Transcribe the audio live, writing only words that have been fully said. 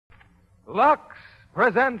Lux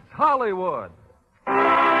presents Hollywood.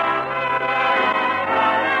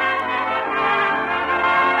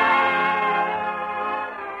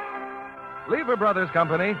 Lever Brothers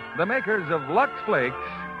Company, the makers of Lux Flakes,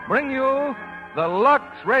 bring you the Lux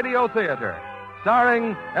Radio Theatre,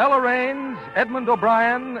 starring Ella Raines, Edmund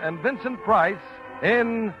O'Brien, and Vincent Price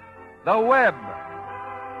in The Web.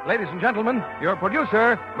 Ladies and gentlemen, your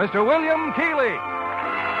producer, Mr. William Keighley.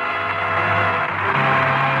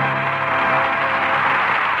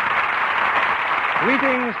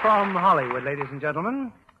 Greetings from Hollywood, ladies and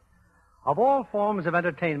gentlemen. Of all forms of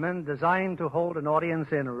entertainment designed to hold an audience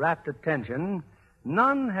in rapt attention,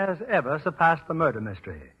 none has ever surpassed the murder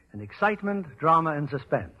mystery in excitement, drama, and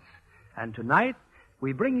suspense. And tonight,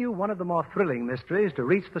 we bring you one of the more thrilling mysteries to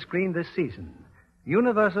reach the screen this season,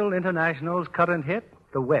 Universal International's current hit,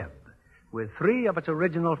 The Web, with three of its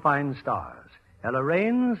original fine stars, Ella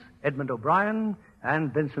Raines, Edmund O'Brien,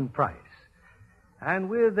 and Vincent Price.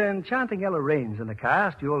 And with enchanting Ella Raines in the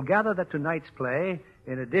cast, you'll gather that tonight's play,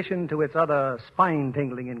 in addition to its other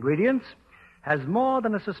spine-tingling ingredients, has more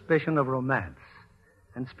than a suspicion of romance.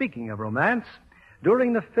 And speaking of romance,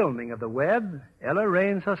 during the filming of The Web, Ella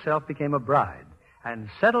Raines herself became a bride and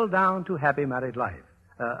settled down to happy married life.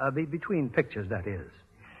 Between pictures, that is.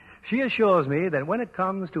 She assures me that when it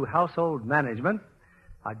comes to household management,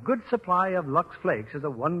 a good supply of Lux Flakes is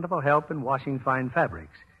a wonderful help in washing fine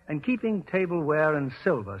fabrics and keeping tableware and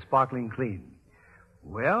silver sparkling clean.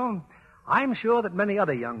 Well, I'm sure that many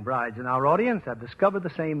other young brides in our audience have discovered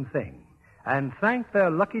the same thing and thank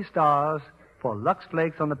their lucky stars for Lux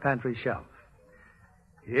Flakes on the pantry shelf.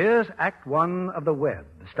 Here's Act One of The Web,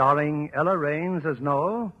 starring Ella Raines as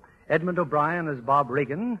Noel, Edmund O'Brien as Bob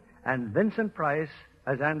Regan, and Vincent Price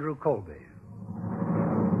as Andrew Colby.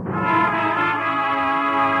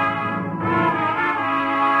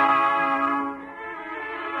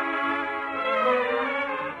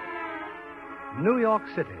 New York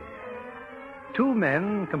City. Two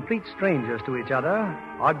men, complete strangers to each other,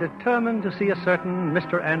 are determined to see a certain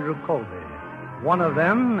Mr. Andrew Colby. One of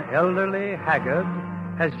them, elderly, haggard,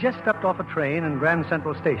 has just stepped off a train in Grand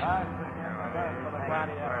Central Station.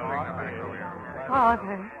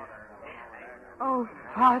 Father. Oh,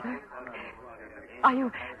 Father. Are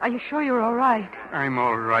you sure you're all right? I'm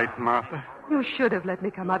all right, Martha. You should have let me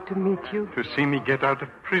come up to meet you. To see me get out of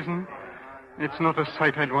prison? It's not a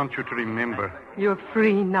sight I'd want you to remember. You're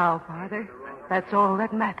free now, Father. That's all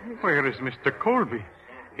that matters. Where is Mr. Colby?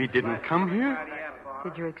 He didn't come here?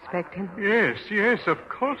 Did you expect him? Yes, of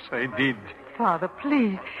course I did. Father,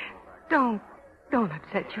 please, don't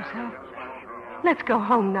upset yourself. Let's go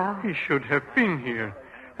home now. He should have been here.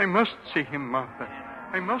 I must see him, Martha.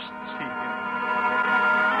 I must see him.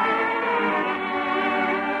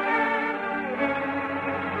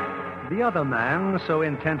 The other man, so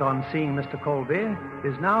intent on seeing Mr. Colby,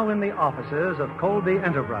 is now in the offices of Colby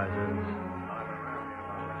Enterprises.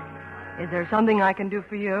 Is there something I can do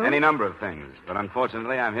for you? Any number of things, but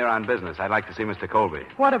unfortunately I'm here on business. I'd like to see Mr. Colby.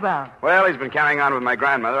 What about? Well, he's been carrying on with my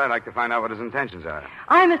grandmother. I'd like to find out what his intentions are.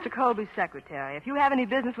 I'm Mr. Colby's secretary. If you have any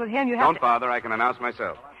business with him, you have Don't bother. I can announce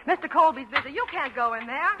myself. Mr. Colby's busy. You can't go in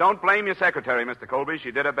there. Don't blame your secretary, Mr. Colby.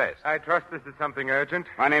 She did her best. I trust this is something urgent.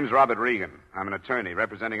 My name's Robert Regan. I'm an attorney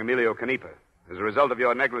representing Emilio Canepa. As a result of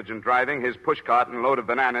your negligent driving, his pushcart and load of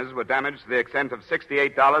bananas were damaged to the extent of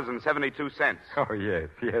 $68.72. Oh, yes.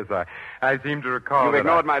 I seem to recall You've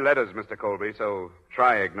ignored my letters, Mr. Colby, so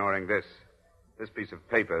try ignoring this. This piece of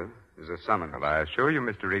paper is a summons. Well, I assure you,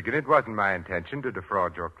 Mr. Regan, it wasn't my intention to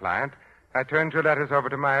defraud your client. I turned your letters over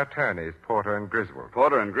to my attorneys, Porter and Griswold.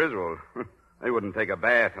 Porter and Griswold? They wouldn't take a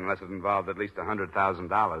bath unless it involved at least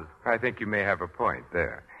 $100,000. I think you may have a point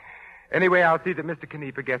there. Anyway, I'll see that Mr.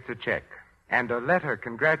 Canepa gets a check. And a letter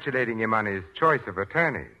congratulating him on his choice of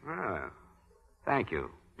attorney. Ah, thank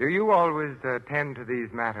you. Do you always attend to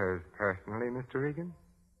these matters personally, Mr. Regan?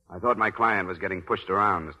 I thought my client was getting pushed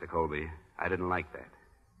around, Mr. Colby. I didn't like that.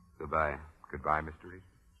 Goodbye. Goodbye, Mr.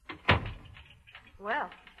 Regan. Well,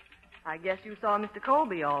 I guess you saw Mr.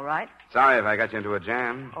 Colby all right. Sorry if I got you into a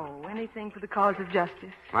jam. Oh, anything for the cause of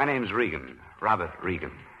justice. My name's Regan. Robert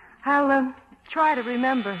Regan. I'll try to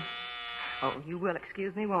remember. Oh, you will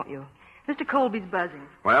excuse me, won't you? Mr. Colby's buzzing.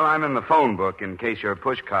 Well, I'm in the phone book in case your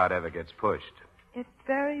pushcart ever gets pushed. It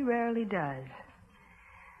very rarely does.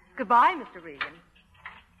 Goodbye, Mr. Regan.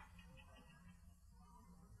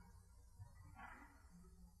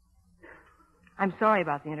 I'm sorry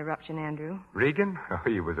about the interruption, Andrew. Regan? Oh,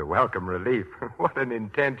 he was a welcome relief. What an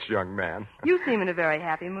intense young man. You seem in a very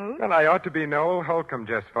happy mood. Well, I ought to be. Noel Holcomb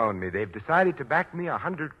just phoned me. They've decided to back me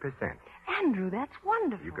 100%. Andrew, that's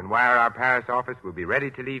wonderful. You can wire our Paris office. We'll be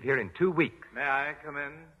ready to leave here in 2 weeks. May I come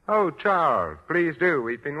in? Oh, Charles, please do.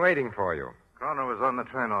 We've been waiting for you. Kroner was on the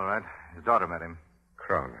train, all right. His daughter met him.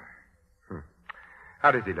 Kroner.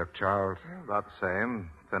 How does he look, Charles? About the same.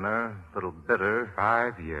 Thinner, a little bitter.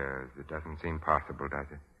 5 years. It doesn't seem possible, does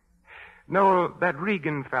it? Noel, that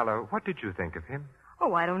Regan fellow, what did you think of him?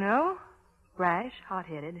 Oh, I don't know. Brash,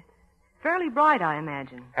 hot-headed. Fairly bright, I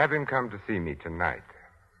imagine. Have him come to see me tonight.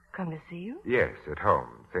 Come to see you? Yes, at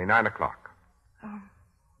home. Say 9 o'clock.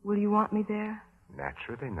 Will you want me there?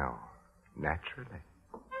 Naturally, no. Naturally.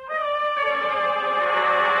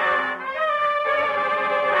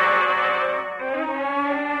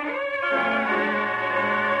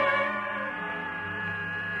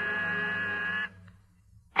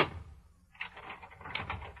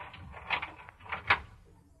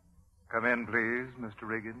 Come in, please, Mr.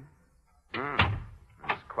 Regan.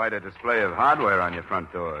 It's quite a display of hardware on your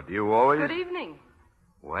front door. Do you always... Good evening.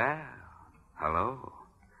 Well, hello.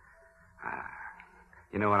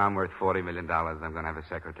 You know, when I'm worth $40 million, I'm going to have a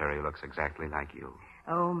secretary who looks exactly like you.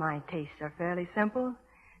 Oh, my tastes are fairly simple.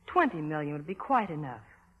 $20 million would be quite enough.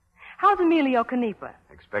 How's Emilio Canepa?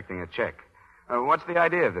 Expecting a check. What's the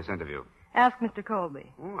idea of this interview? Ask Mr.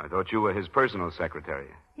 Colby. Oh, I thought you were his personal secretary.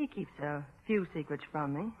 He keeps a few secrets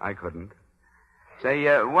from me. I couldn't. Say,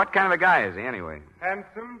 what kind of a guy is he, anyway?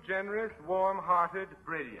 Handsome, generous, warm-hearted,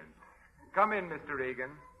 brilliant. Come in, Mr.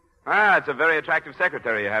 Regan. It's a very attractive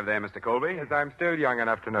secretary you have there, Mr. Colby. Yes, I'm still young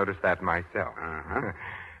enough to notice that myself. Uh-huh.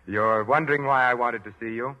 You're wondering why I wanted to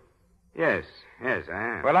see you? Yes, I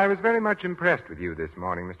am. Well, I was very much impressed with you this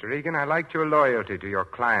morning, Mr. Regan. I liked your loyalty to your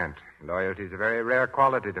client. Loyalty is a very rare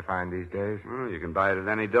quality to find these days. Well, you can buy it at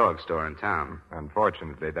any dog store in town.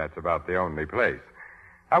 Unfortunately, that's about the only place.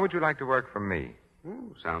 How would you like to work for me?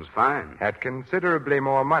 Ooh, sounds fine. At considerably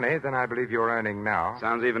more money than I believe you're earning now.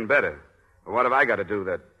 Sounds even better. But what have I got to do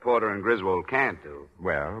that Porter and Griswold can't do?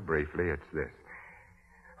 Well, briefly, it's this.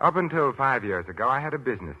 Up until 5 years ago, I had a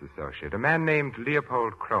business associate, a man named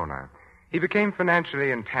Leopold Kroner. He became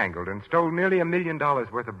financially entangled and stole nearly $1 million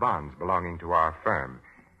worth of bonds belonging to our firm.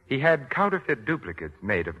 He had counterfeit duplicates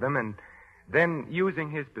made of them, and then,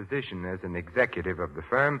 using his position as an executive of the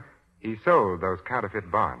firm, he sold those counterfeit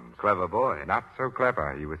bonds. Clever boy. Not so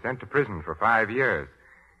clever. He was sent to prison for 5 years.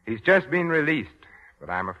 He's just been released, but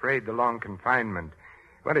I'm afraid the long confinement,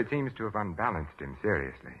 well, it seems to have unbalanced him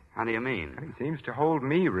seriously. How do you mean? He seems to hold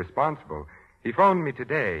me responsible. He phoned me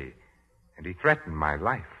today, and he threatened my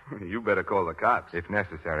life. You better call the cops. If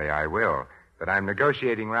necessary, I will. But I'm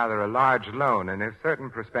negotiating rather a large loan, and if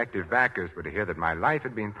certain prospective backers were to hear that my life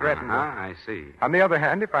had been threatened... I see. On the other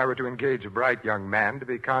hand, if I were to engage a bright young man to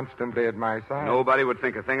be constantly at my side... Nobody would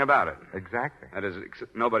think a thing about it. Exactly. That is,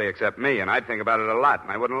 nobody except me, and I'd think about it a lot,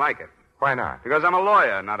 and I wouldn't like it. Why not? Because I'm a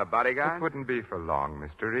lawyer, not a bodyguard. It wouldn't be for long,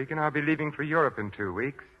 Mr. Regan. I'll be leaving for Europe in 2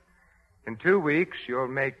 weeks. In 2 weeks, you'll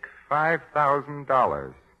make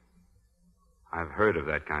 $5,000. I've heard of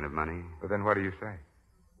that kind of money. Well, then what do you say?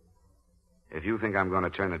 If you think I'm going to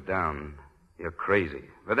turn it down, you're crazy.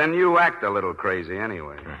 But then you act a little crazy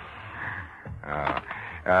anyway.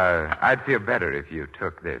 I'd feel better if you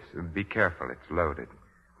took this. Be careful, it's loaded.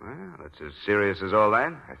 Well, it's as serious as all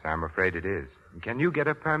that? Yes, I'm afraid it is. Can you get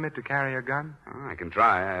a permit to carry a gun? Oh, I can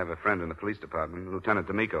try. I have a friend in the police department, Lieutenant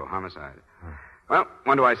D'Amico, homicide. Well,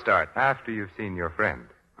 when do I start? After you've seen your friend.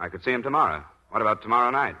 I could see him tomorrow. What about tomorrow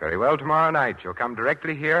night? Very well, tomorrow night. You'll come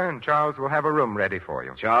directly here, and Charles will have a room ready for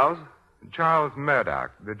you. Charles? Charles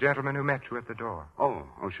Murdoch, the gentleman who met you at the door. Oh,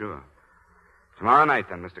 sure. Tomorrow night,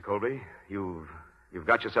 then, Mr. Colby. You've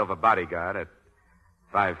got yourself a bodyguard at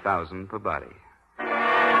 $5,000 per body.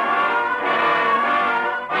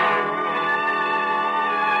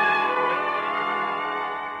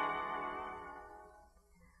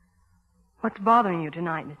 What's bothering you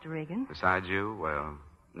tonight, Mr. Regan? Besides you, well,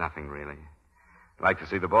 nothing really. I'd like to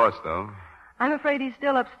see the boss, though. I'm afraid he's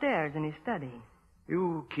still upstairs in his study.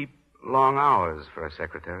 You keep long hours for a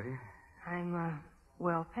secretary. I'm,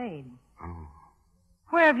 well paid. Oh.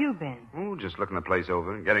 Where have you been? Oh, just looking the place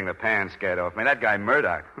over and getting the pan scared off me. That guy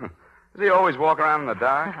Murdoch. Does he always walk around in the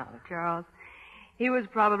dark? Oh, Charles. He was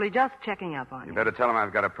probably just checking up on you. You better tell him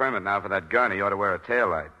I've got a permit now for that gun. He ought to wear a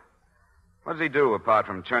taillight. What does he do apart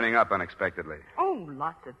from turning up unexpectedly? Oh,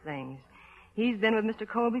 lots of things. He's been with Mr.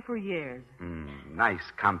 Colby for years. Nice,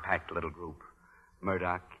 compact little group.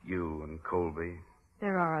 Murdoch, you, and Colby.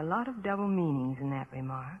 There are a lot of double meanings in that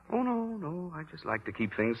remark. Oh, no. I just like to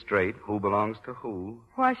keep things straight. Who belongs to who?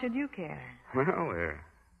 Why should you care? Well,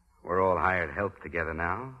 we're all hired help together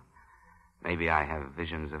now. Maybe I have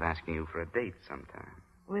visions of asking you for a date sometime.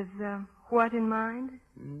 With, what in mind?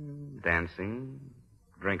 Dancing,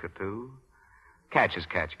 drink or two. Catch as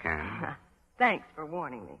catch can. Thanks for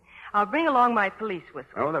warning me. I'll bring along my police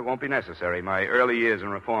whistle. Oh, that won't be necessary. My early years in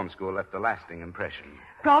reform school left a lasting impression.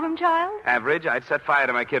 Problem child? Average. I'd set fire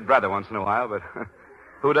to my kid brother once in a while, but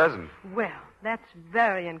who doesn't? Well, that's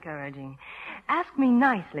very encouraging. Ask me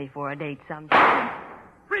nicely for a date sometime.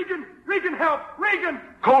 Regan! Regan, help! Regan!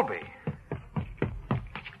 Colby!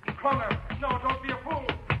 Kroner, no, don't be a fool.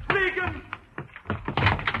 Regan!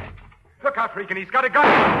 Look out, Regan. He's got a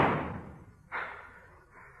gun.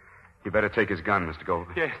 You better take his gun, Mr.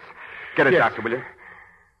 Colby. Yes. Get it, Yes. Doctor, will you?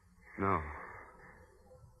 No.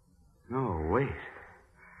 No, wait.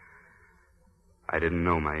 I didn't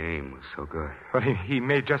know my aim was so good. Well, he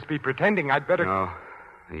may just be pretending. I'd better... No,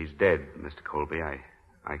 he's dead, Mr. Colby. I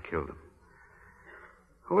killed him.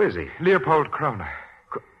 Who is he? Leopold Kroner.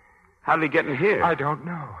 How did he get in here? I don't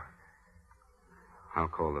know. I'll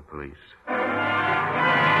call the police.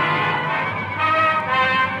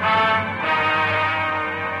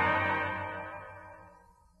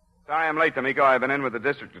 Sorry I'm late, D'Amico. I've been in with the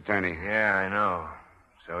district attorney. Yeah, I know.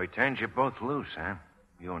 So he turned you both loose, huh?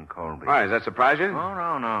 You and Colby. Why, does that surprise you?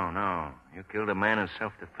 Oh, no. You killed a man in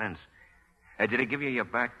self-defense. Did he give you your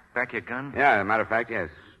back your gun? Yeah, as a matter of fact, yes.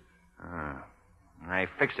 I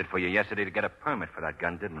fixed it for you yesterday to get a permit for that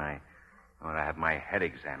gun, didn't I? Ought to have my head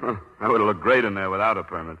examined. That would have looked great in there without a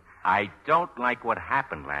permit. I don't like what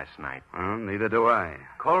happened last night. Well, neither do I.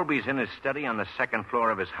 Colby's in his study on the second floor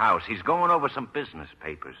of his house. He's going over some business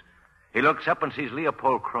papers. He looks up and sees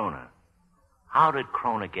Leopold Kroner. How did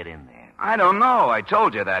Kroner get in there? I don't know. I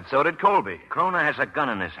told you that. So did Colby. Kroner has a gun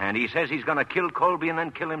in his hand. He says he's going to kill Colby and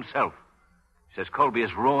then kill himself. He says Colby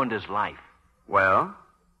has ruined his life. Well?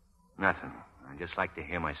 Nothing. I just like to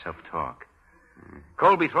hear myself talk.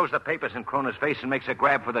 Colby throws the papers in Kroner's face and makes a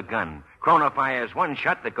grab for the gun. Kroner fires one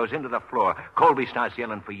shot that goes into the floor. Colby starts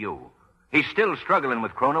yelling for you. He's still struggling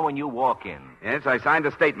with Kroner when you walk in. Yes, I signed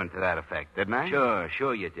a statement to that effect, didn't I?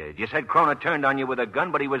 Sure you did. You said Kroner turned on you with a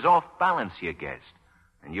gun, but he was off balance, you guessed.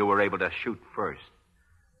 And you were able to shoot first.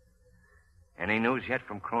 Any news yet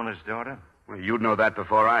from Kroner's daughter? Well, you'd know that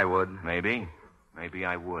before I would. Maybe. Maybe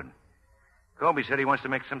I would. Colby said he wants to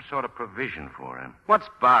make some sort of provision for him. What's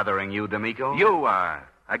bothering you, D'Amico? You are.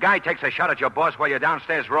 A guy takes a shot at your boss while you're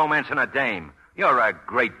downstairs romancing a dame. You're a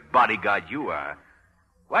great bodyguard, you are.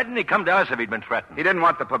 Why didn't he come to us if he'd been threatened? He didn't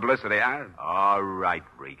want the publicity. All right,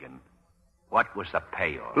 Regan. What was the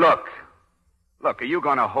payoff? Look, are you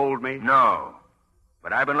going to hold me? No.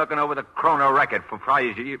 But I've been looking over the Kroner record from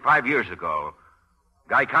 5 years ago.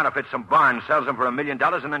 Guy counterfeits some bonds, sells them for $1 million,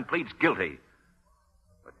 and then pleads guilty.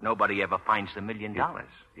 But nobody ever finds the $1 million.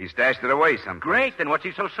 He stashed it away someplace. Great, then what's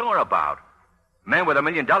he so sore about? A man with $1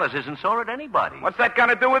 million isn't sore at anybody. What's that got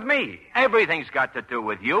to do with me? Everything's got to do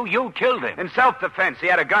with you. You killed him. In self-defense, he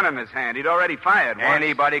had a gun in his hand. He'd already fired once.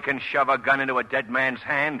 Anybody can shove a gun into a dead man's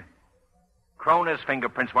hand. Kroner's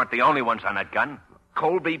fingerprints weren't the only ones on that gun.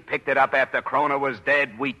 Colby picked it up after Kroner was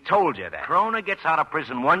dead. We told you that. Kroner gets out of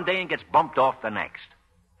prison one day and gets bumped off the next.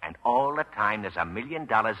 And all the time there's $1 million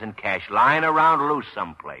in cash lying around loose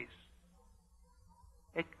someplace.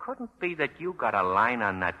 It couldn't be that you got a line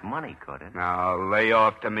on that money, could it? Now, lay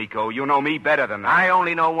off, D'Amico. You know me better than that. I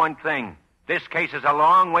only know one thing. This case is a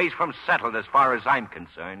long ways from settled as far as I'm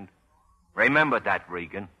concerned. Remember that,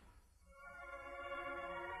 Regan.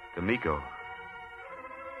 D'Amico,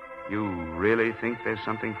 you really think there's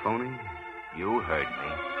something phony? You heard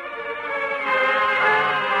me.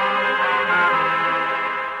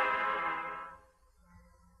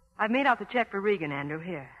 I've made out the check for Regan, Andrew.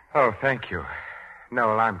 Here. Oh, thank you.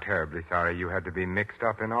 Noel, I'm terribly sorry you had to be mixed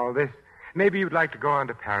up in all this. Maybe you'd like to go on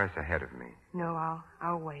to Paris ahead of me. No,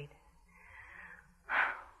 I'll wait.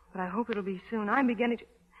 But I hope it'll be soon. I'm beginning to...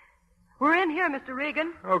 We're in here, Mr.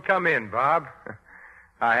 Regan. Oh, come in, Bob.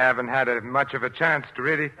 I haven't had much of a chance to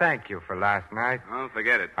really thank you for last night. Oh,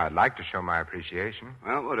 forget it. I'd like to show my appreciation.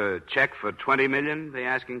 Well, would a check for $20 million be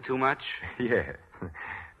asking too much? Yes.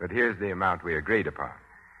 But here's the amount we agreed upon.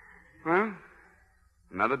 Well,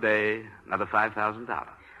 another day, another $5,000.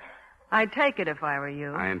 I'd take it if I were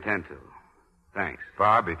you. I intend to. Thanks.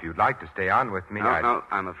 Bob, if you'd like to stay on with me, No,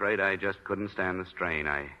 I'm afraid I just couldn't stand the strain.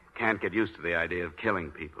 I can't get used to the idea of killing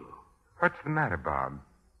people. What's the matter, Bob?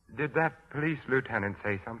 Did that police lieutenant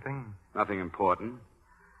say something? Nothing important.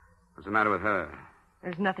 What's the matter with her?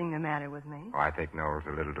 There's nothing the matter with me. Oh, I think Noel's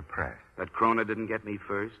a little depressed. That Kroner didn't get me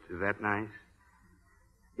first? Is that nice?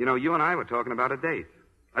 You know, you and I were talking about a date.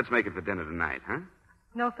 Let's make it for dinner tonight, huh?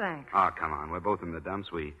 No, thanks. Oh, come on. We're both in the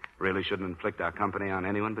dumps. We really shouldn't inflict our company on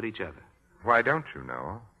anyone but each other. Why don't you,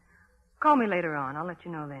 Noel? Call me later on. I'll let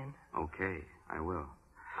you know then. Okay, I will.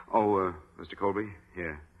 Oh, Mr. Colby,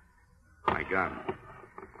 here. My gun.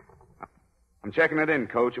 I'm checking it in,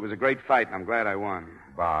 Coach. It was a great fight, and I'm glad I won.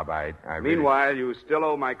 Bob, I really... Meanwhile, you still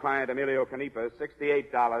owe my client, Emilio Canepa,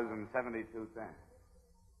 $68.72.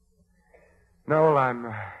 Noel,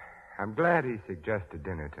 I'm glad he suggested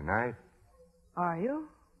dinner tonight. Are you?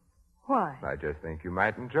 Why? I just think you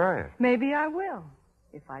might enjoy it. Maybe I will,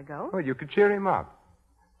 if I go. Well, you could cheer him up.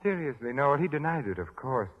 Seriously, Noel, he denies it, of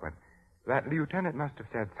course, but that lieutenant must have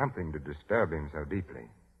said something to disturb him so deeply.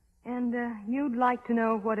 And you'd like to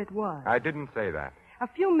know what it was? I didn't say that. A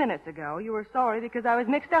few minutes ago, you were sorry because I was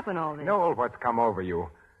mixed up in all this. Noel, what's come over you?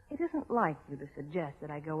 It isn't like you to suggest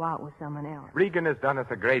that I go out with someone else. Regan has done us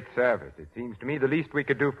a great service. It seems to me the least we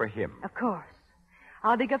could do for him. Of course.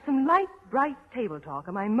 I'll dig up some light, bright table talk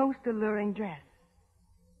in my most alluring dress.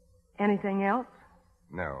 Anything else?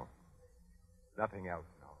 No. Nothing else,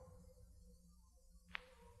 no.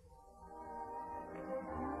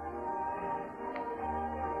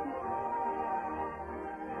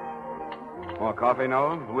 More coffee,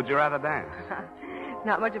 Noel? Or would you rather dance?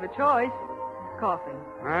 Not much of a choice. Coffee.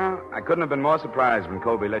 Well, I couldn't have been more surprised when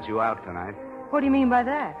Colby let you out tonight. What do you mean by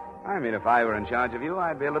that? I mean, if I were in charge of you,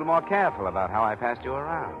 I'd be a little more careful about how I passed you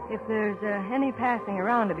around. If there's any passing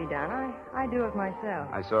around to be done, I do it myself.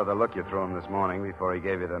 I saw the look you threw him this morning before he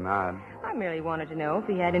gave you the nod. I merely wanted to know if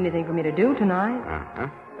he had anything for me to do tonight. Uh-huh.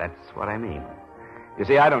 That's what I mean. You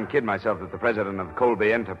see, I don't kid myself that the president of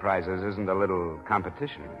Colby Enterprises isn't a little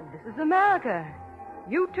competition. This is America.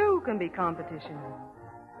 You, too, can be competition.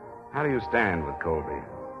 How do you stand with Colby?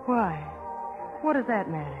 Why? What does that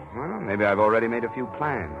matter? Well, maybe I've already made a few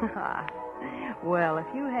plans. Well, if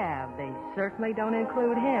you have, they certainly don't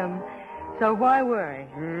include him. So why worry?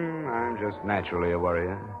 I'm just naturally a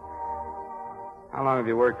worrier. How long have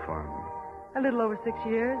you worked for him? A little over 6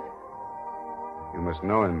 years. You must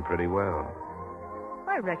know him pretty well.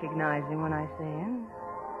 I recognize him when I see him.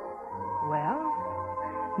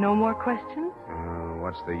 Well, no more questions?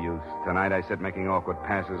 What's the use? Tonight I sit making awkward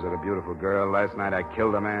passes at a beautiful girl. Last night I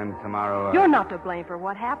killed a man. Tomorrow... You're not to blame for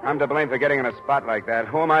what happened. I'm to blame for getting in a spot like that.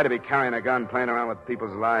 Who am I to be carrying a gun, playing around with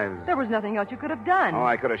people's lives? There was nothing else you could have done. Oh,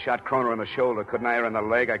 I could have shot Kroner in the shoulder, couldn't I, or in the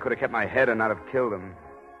leg? I could have kept my head and not have killed him.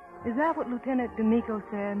 Is that what Lieutenant D'Amico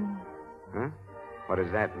said? Huh? What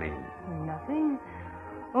does that mean? Nothing.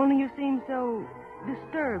 Only you seemed so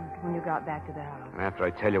disturbed when you got back to the house. After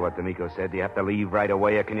I tell you what D'Amico said, do you have to leave right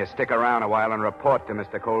away, or can you stick around a while and report to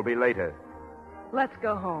Mr. Colby later? Let's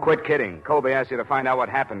go home. Quit kidding. Colby asked you to find out what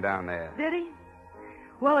happened down there. Did he?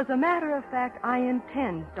 Well, as a matter of fact, I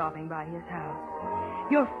intend stopping by his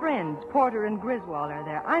house. Your friends, Porter and Griswold, are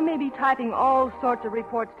there. I may be typing all sorts of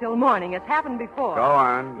reports till morning. It's happened before. Go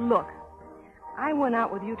on. Look, I went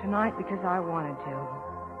out with you tonight because I wanted to.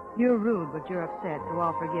 You're rude, but you're upset, so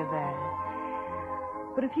I'll forgive that.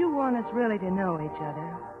 But if you want us really to know each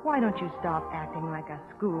other, why don't you stop acting like a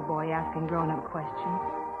schoolboy asking grown-up questions?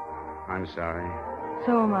 I'm sorry.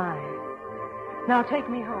 So am I. Now take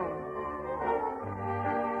me home.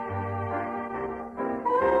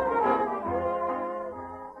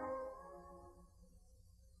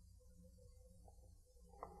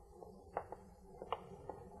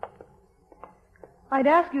 I'd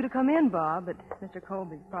ask you to come in, Bob, but Mr.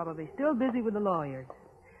 Colby's probably still busy with the lawyers.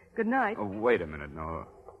 Good night. Oh, wait a minute, Noah.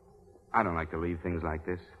 I don't like to leave things like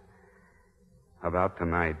this. About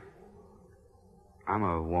tonight, I'm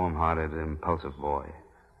a warm-hearted, impulsive boy.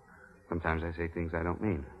 Sometimes I say things I don't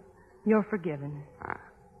mean. You're forgiven.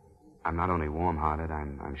 I'm not only warm-hearted,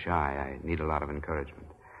 I'm shy. I need a lot of encouragement.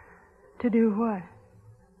 To do what?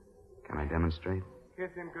 Can I demonstrate?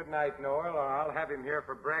 Kiss him good night, Noel, or I'll have him here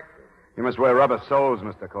for breakfast. You must wear rubber soles,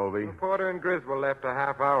 Mr. Colby. Porter and Griswold left a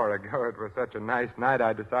half hour ago. It was such a nice night,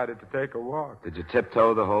 I decided to take a walk. Did you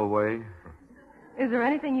tiptoe the whole way? Is there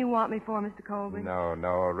anything you want me for, Mr. Colby? No.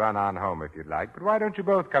 Run on home if you'd like. But why don't you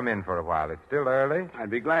both come in for a while? It's still early. I'd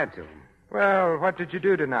be glad to. Well, what did you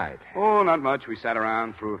do tonight? Oh, not much. We sat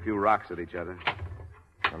around, threw a few rocks at each other.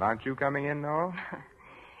 Well, aren't you coming in, Noel?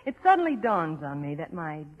 It suddenly dawns on me that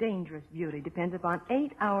my dangerous beauty depends upon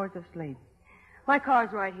 8 hours of sleep. My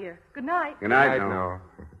car's right here. Good night. Good night, Noel.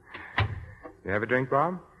 You have a drink,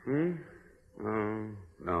 Bob? No.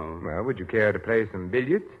 Well, would you care to play some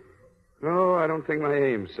billiards? No, I don't think my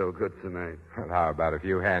aim's so good tonight. Well, how about a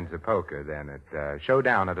few hands of poker, then, at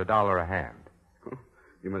showdown at $1 a hand?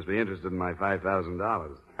 You must be interested in my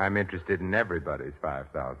 $5,000. I'm interested in everybody's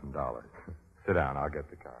 $5,000. Sit down, I'll get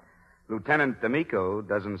the car. Lieutenant D'Amico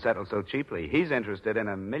doesn't settle so cheaply. He's interested in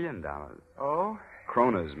 $1 million. Oh?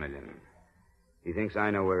 Kroner's million. He thinks I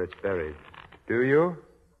know where it's buried. Do you?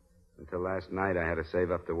 Until last night, I had to save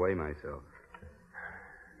up to weigh myself.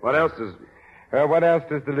 What else does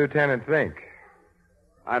the lieutenant think?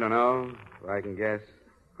 I don't know. If I can guess.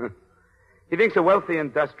 He thinks a wealthy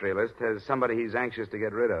industrialist has somebody he's anxious to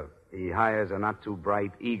get rid of. He hires a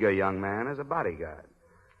not-too-bright, eager young man as a bodyguard.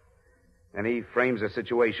 And he frames a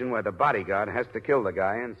situation where the bodyguard has to kill the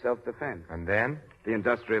guy in self-defense. And then? The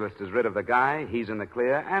industrialist is rid of the guy, he's in the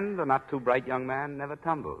clear, and the not-too-bright young man never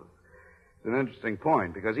tumbles. It's an interesting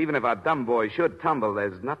point, because even if our dumb boy should tumble,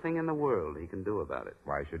 there's nothing in the world he can do about it.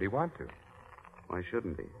 Why should he want to? Why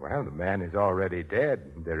shouldn't he? Well, the man is already dead.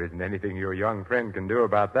 There isn't anything your young friend can do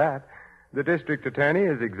about that. The district attorney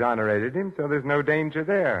has exonerated him, so there's no danger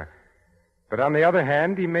there. But on the other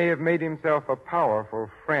hand, he may have made himself a powerful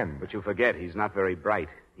friend. But you forget, he's not very bright.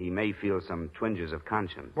 He may feel some twinges of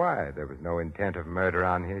conscience. Why? There was no intent of murder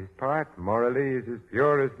on his part. Morally, he's as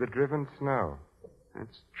pure as the driven snow.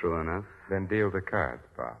 That's true enough. Then deal the cards,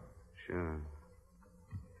 Bob. Sure.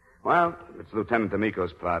 Well, it's Lieutenant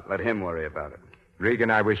D'Amico's plot. Let him worry about it. Regan,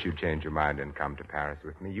 I wish you'd change your mind and come to Paris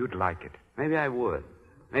with me. You'd like it. Maybe I would.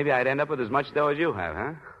 Maybe I'd end up with as much dough as you have,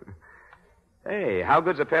 huh? Hey, how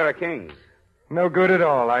good's a pair of kings? No good at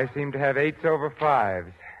all. I seem to have 8s over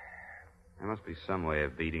 5s. There must be some way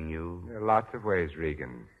of beating you. There are lots of ways,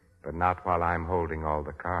 Regan, but not while I'm holding all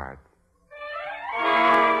the cards.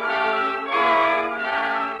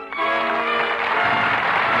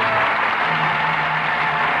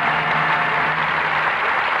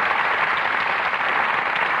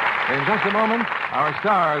 In just a moment, our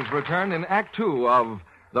stars return in Act 2 of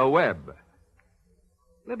The Web.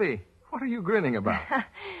 Libby, what are you grinning about?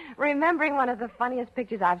 Remembering one of the funniest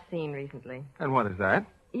pictures I've seen recently. And what is that?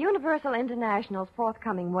 Universal International's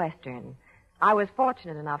forthcoming Western. I was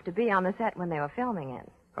fortunate enough to be on the set when they were filming it.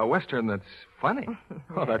 A Western that's funny.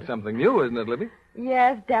 Oh, that's something new, isn't it, Libby?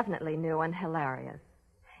 Yes, definitely new and hilarious.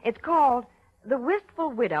 It's called The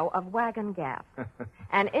Wistful Widow of Wagon Gap.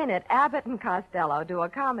 And in it, Abbott and Costello do a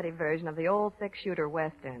comedy version of the old six-shooter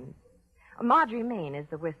Western. Marjorie Main is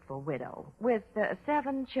the wistful widow with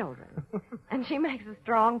 7 children. And she makes a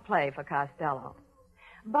strong play for Costello.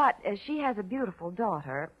 But she has a beautiful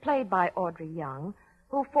daughter, played by Audrey Young,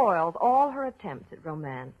 who foils all her attempts at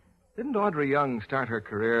romance. Didn't Audrey Young start her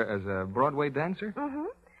career as a Broadway dancer? Mm-hmm.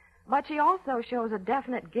 But she also shows a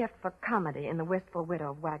definite gift for comedy in The Wistful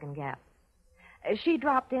Widow of Wagon Gap. She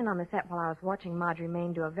dropped in on the set while I was watching Marjorie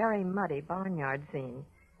Main do a very muddy barnyard scene.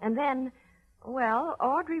 And then, well,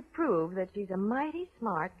 Audrey proved that she's a mighty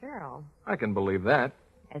smart girl. I can believe that.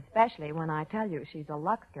 Especially when I tell you she's a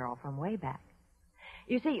Lux girl from way back.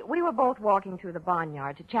 You see, we were both walking through the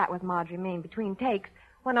barnyard to chat with Marjorie Main between takes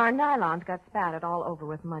when our nylons got spattered all over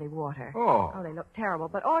with muddy water. Oh. Oh, they looked terrible.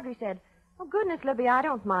 But Audrey said, "Oh, goodness, Libby, I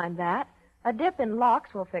don't mind that. A dip in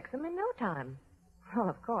Lux will fix them in no time." Well,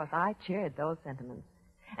 of course, I cheered those sentiments.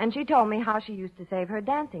 And she told me how she used to save her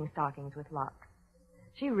dancing stockings with Lux.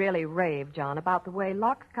 She really raved, John, about the way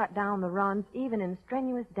Lux cut down the runs even in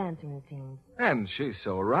strenuous dancing routines. And she's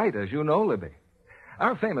so right, as you know, Libby.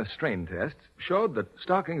 Our famous strain tests showed that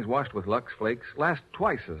stockings washed with Lux Flakes last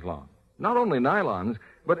twice as long. Not only nylons,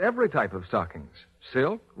 but every type of stockings.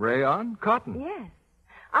 Silk, rayon, cotton. Yes.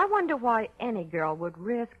 I wonder why any girl would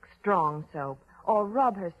risk strong soap or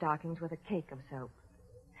rub her stockings with a cake of soap.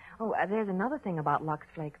 Oh, there's another thing about Lux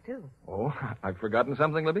Flakes, too. Oh, I've forgotten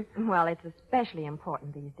something, Libby? Well, it's especially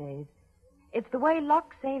important these days. It's the way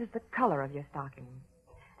Lux saves the color of your stocking.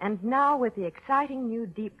 And now, with the exciting new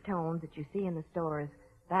deep tones that you see in the stores,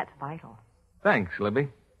 that's vital. Thanks, Libby.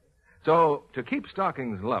 So, to keep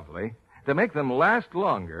stockings lovely, to make them last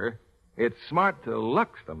longer, it's smart to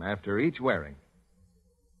Lux them after each wearing.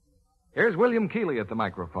 Here's William Keeley at the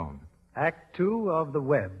microphone. Act 2 of The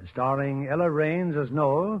Web, starring Ella Raines as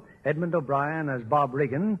Noel, Edmund O'Brien as Bob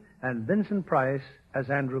Regan, and Vincent Price as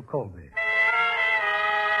Andrew Colby.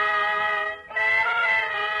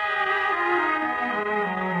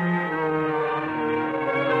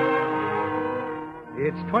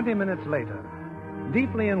 It's 20 minutes later.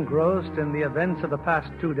 Deeply engrossed in the events of the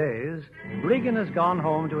past 2 days, Regan has gone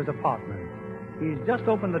home to his apartment. He's just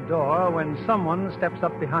opened the door when someone steps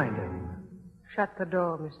up behind him. Shut the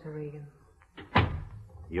door, Mr. Regan.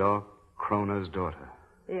 You're Kroner's daughter.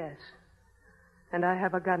 Yes. And I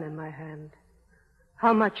have a gun in my hand.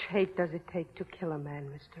 How much hate does it take to kill a man,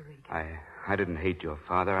 Mr. Regan? I didn't hate your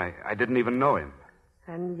father. I didn't even know him.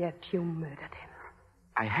 And yet you murdered him.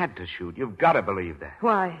 I had to shoot. You've got to believe that.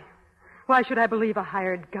 Why? Why should I believe a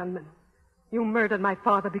hired gunman? You murdered my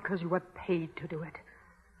father because you were paid to do it.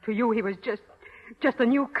 To you, he was just a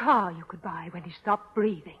new car you could buy when he stopped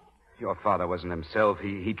breathing. Your father wasn't himself.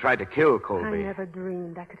 He tried to kill Colby. I never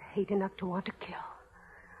dreamed I could hate enough to want to kill.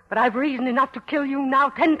 But I've reason enough to kill you now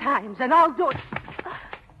 10 times, and I'll do it.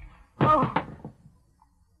 Oh.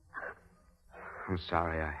 I'm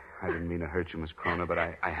sorry. I didn't mean to hurt you, Miss Crona, but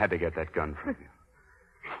I had to get that gun from you.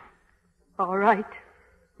 All right.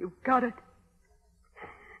 You've got it.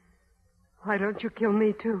 Why don't you kill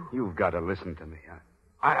me, too? You've got to listen to me.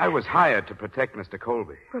 I was hired to protect Mr.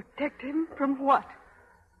 Colby. Protect him from what?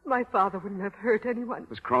 My father wouldn't have hurt anyone.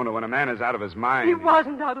 Miss Crona, when a man is out of his mind... He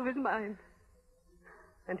wasn't out of his mind.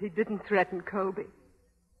 And he didn't threaten Colby.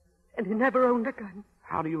 And he never owned a gun.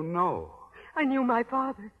 How do you know? I knew my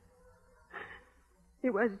father. He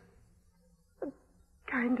was the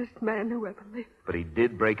kindest man who ever lived. But he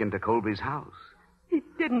did break into Colby's house. He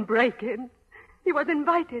didn't break in. He was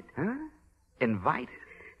invited. Huh? Invited?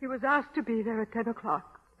 He was asked to be there at 10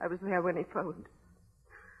 o'clock. I was there when he phoned.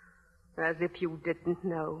 As if you didn't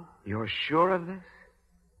know. You're sure of this?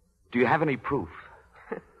 Do you have any proof?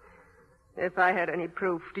 If I had any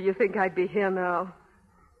proof, do you think I'd be here now?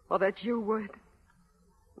 Or that you would?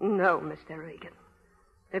 No, Mr. Regan.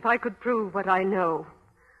 If I could prove what I know,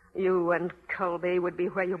 you and Colby would be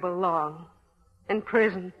where you belong. In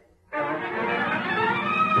prison.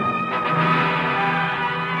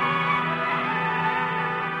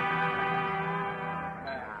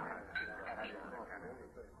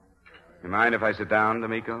 You mind if I sit down,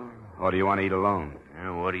 D'Amico? Or do you want to eat alone?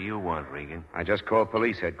 What do you want, Regan? I just called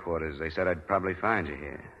police headquarters. They said I'd probably find you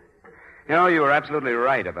here. You know, you were absolutely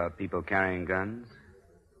right about people carrying guns.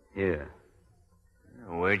 Here.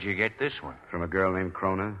 Where'd you get this one? From a girl named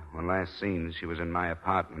Crona. When last seen, she was in my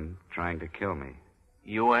apartment trying to kill me.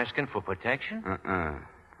 You asking for protection?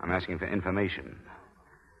 I'm asking for information.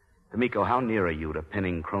 D'Amico, how near are you to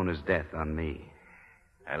pinning Crona's death on me?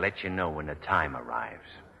 I'll let you know when the time arrives.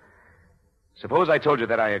 Suppose I told you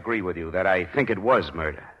that I agree with you, that I think it was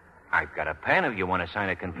murder. I've got a pen if you want to sign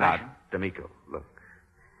a confession. Not, D'Amico, look.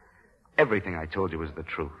 Everything I told you was the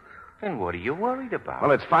truth. Then what are you worried about?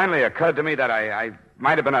 Well, it's finally occurred to me that I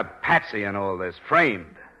might have been a patsy in all this,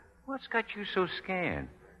 framed. What's got you so scared?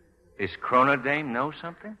 Does Crona dame know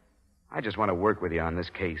something? I just want to work with you on this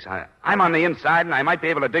case. I'm on the inside, and I might be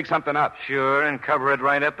able to dig something up. Sure, and cover it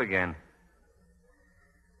right up again.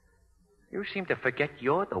 You seem to forget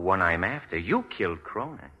you're the one I'm after. You killed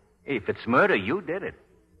Crona. If it's murder, you did it.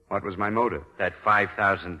 What was my motive? That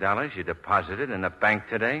 $5,000 you deposited in the bank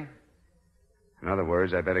today? In other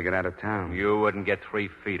words, I better get out of town. You wouldn't get 3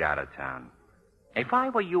 feet out of town. If I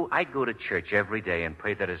were you, I'd go to church every day and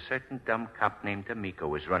pray that a certain dumb cop named D'Amico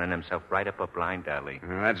was running himself right up a blind alley.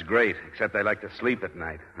 Well, that's great, except I like to sleep at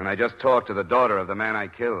night. And I just talked to the daughter of the man I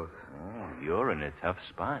killed. Oh, you're in a tough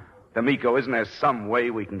spot. D'Amico, isn't there some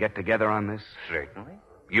way we can get together on this? Certainly.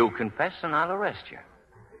 You confess and I'll arrest you.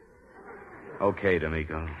 Okay,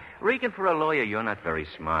 D'Amico. Regan, for a lawyer, you're not very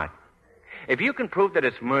smart. If you can prove that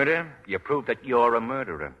it's murder, you prove that you're a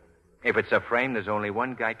murderer. If it's a frame, there's only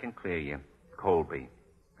one guy can clear you, Colby.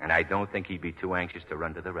 And I don't think he'd be too anxious to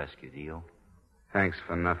run to the rescue, deal? Thanks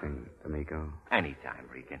for nothing, D'Amico. Anytime,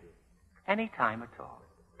 Regan. Anytime at all.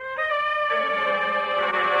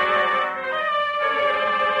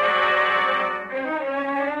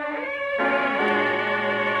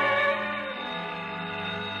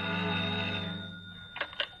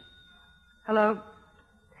 Hello?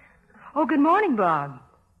 Oh, good morning, Bob.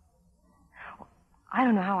 I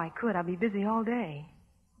don't know how I could. I'll be busy all day.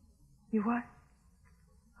 You what?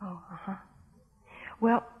 Oh, uh-huh.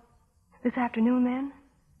 Well, this afternoon, then?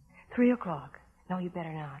 3 o'clock. No, you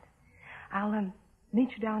better not. I'll,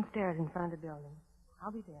 meet you downstairs in front of the building.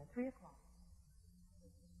 I'll be there, 3 o'clock.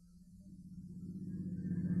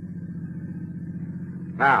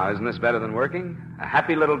 Now, isn't this better than working? A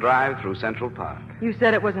happy little drive through Central Park. You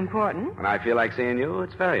said it was important. When I feel like seeing you,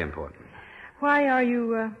 it's very important. Why are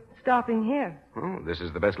you, stopping here? Oh, this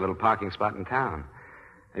is the best little parking spot in town.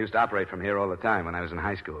 I used to operate from here all the time when I was in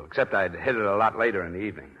high school, except I'd hit it a lot later in the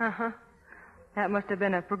evening. Uh-huh. That must have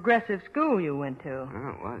been a progressive school you went to. Oh,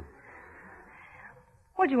 it was.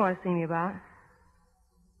 What'd you want to see me about?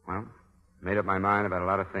 Well, made up my mind about a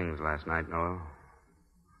lot of things last night, Noel.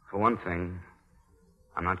 For one thing,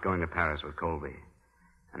 I'm not going to Paris with Colby.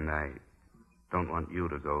 And I don't want you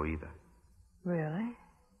to go either. Really?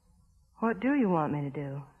 What do you want me to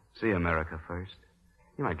do? See America first.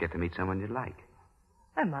 You might get to meet someone you'd like.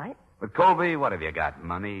 I might. But Colby, what have you got?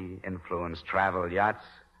 Money, influence, travel, yachts?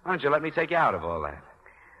 Why don't you let me take you out of all that?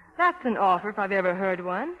 That's an offer if I've ever heard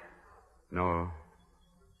one. No,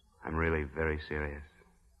 I'm really very serious.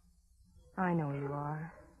 I know you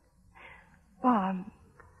are. Bob,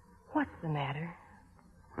 what's the matter?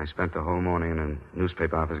 I spent the whole morning in a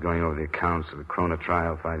newspaper office going over the accounts of the Crona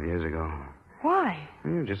trial 5 years ago. Why?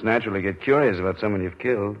 You just naturally get curious about someone you've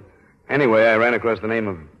killed. Anyway, I ran across the name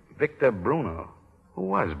of Victor Bruno. Who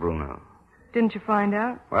was Bruno? Didn't you find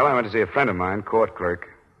out? Well, I went to see a friend of mine, court clerk.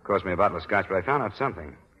 Cost me a bottle of scotch, but I found out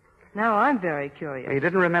something. Now I'm very curious. He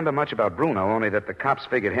didn't remember much about Bruno, only that the cops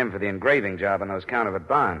figured him for the engraving job on those counterfeit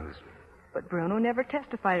bonds. But Bruno never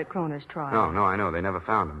testified at Kroner's trial. No, I know. They never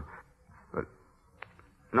found him. But,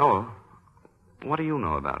 Noel, what do you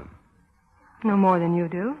know about him? No more than you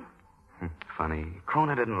do. Funny.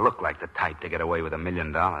 Kroner didn't look like the type to get away with $1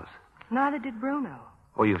 million. Neither did Bruno.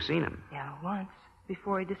 Oh, you've seen him? Yeah, once,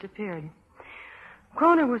 before he disappeared.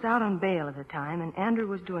 Kroner was out on bail at the time, and Andrew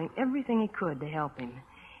was doing everything he could to help him.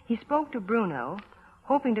 He spoke to Bruno,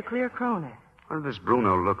 hoping to clear Kroner. What did this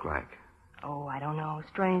Bruno look like? Oh, I don't know.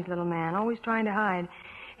 Strange little man, always trying to hide.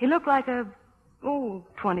 He looked like a,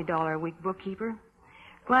 $20 a week bookkeeper.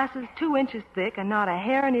 Glasses 2 inches thick and not a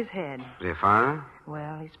hair in his head. Is he a foreigner?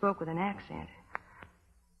 Well, he spoke with an accent.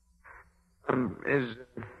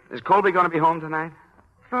 Is Colby going to be home tonight?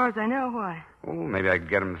 As far as I know, why? Oh, maybe I could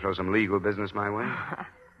get him to throw some legal business my way.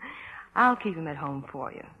 I'll keep him at home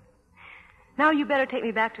for you. Now you better take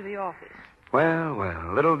me back to the office.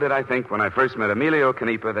 Well, little did I think when I first met Emilio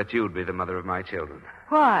Canepa that you'd be the mother of my children.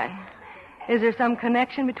 Why? Is there some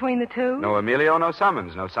connection between the two? No Emilio, no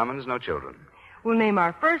summons. No summons, no children. We'll name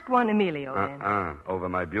our first one Emilio, then. Over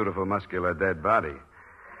my beautiful, muscular, dead body.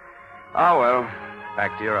 Oh, well,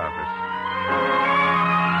 back to your office.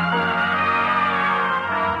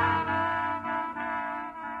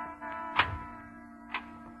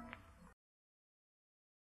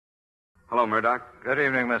 Hello, Murdoch. Good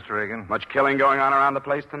evening, Mr. Regan. Much killing going on around the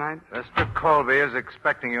place tonight? Mr. Colby is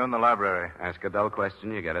expecting you in the library. Ask a dull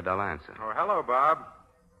question, you get a dull answer. Oh, hello, Bob.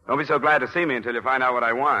 Don't be so glad to see me until you find out what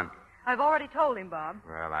I want. I've already told him, Bob.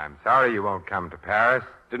 Well, I'm sorry you won't come to Paris.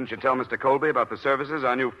 Didn't you tell Mr. Colby about the services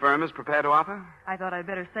our new firm is prepared to offer? I thought I'd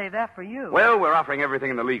better save that for you. Well, we're offering everything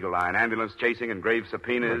in the legal line. Ambulance chasing and grave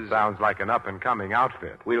subpoenas. It sounds like an up-and-coming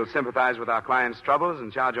outfit. We'll sympathize with our clients' troubles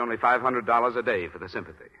and charge only $500 a day for the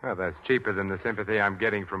sympathy. Well, that's cheaper than the sympathy I'm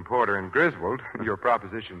getting from Porter and Griswold. Your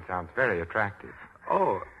proposition sounds very attractive.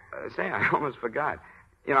 Oh, say, I almost forgot.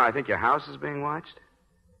 You know, I think your house is being watched.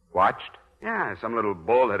 Watched? Yeah, some little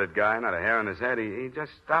bald-headed guy, not a hair on his head. He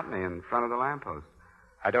just stopped me in front of the lamppost.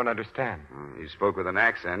 I don't understand. He spoke with an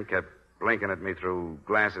accent, kept blinking at me through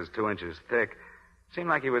glasses 2 inches thick. Seemed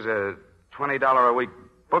like he was a $20 a week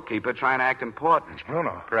bookkeeper trying to act important.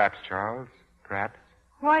 No. Perhaps, Charles. Perhaps.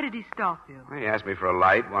 Why did he stop you? He asked me for a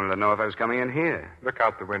light, wanted to know if I was coming in here. Look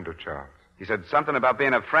out the window, Charles. He said something about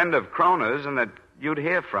being a friend of Kroner's and that you'd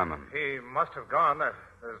hear from him. He must have gone.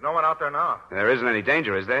 There's no one out there now. There isn't any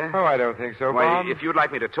danger, is there? Oh, I don't think so, Why, Bob. if you'd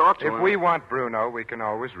like me to talk to him... If we want Bruno, we can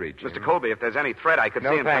always reach him. Mr. Colby, if there's any threat, I could see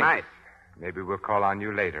him thanks. tonight. Maybe we'll call on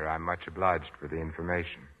you later. I'm much obliged for the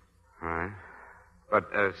information. All right.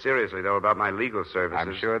 But seriously, though, about my legal services...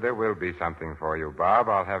 I'm sure there will be something for you, Bob.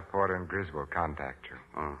 I'll have Porter and Griswold contact you.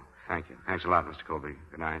 Oh, thank you. Thanks a lot, Mr. Colby.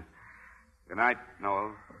 Good night. Good night,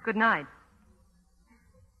 Noel. Good night.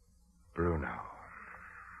 Bruno.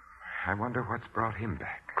 I wonder what's brought him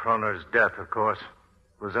back. Kroner's death, of course,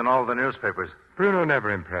 was in all the newspapers. Bruno never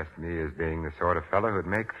impressed me as being the sort of fellow who'd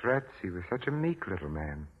make threats. He was such a meek little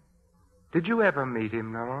man. Did you ever meet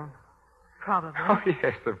him, Noel? Probably. Oh,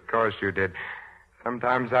 yes, of course you did.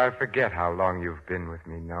 Sometimes I forget how long you've been with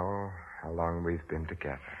me, Noel, how long we've been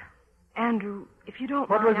together. Andrew, if you don't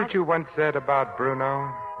What mind... was it you once said about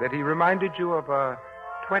Bruno? That he reminded you of a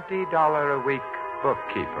 $20 a week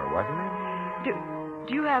bookkeeper, wasn't it?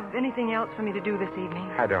 Do you have anything else for me to do this evening?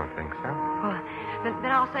 I don't think so. Well,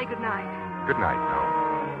 then I'll say good night. Good night, Noel.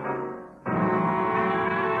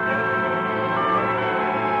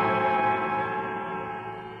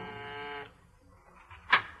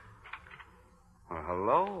 Well,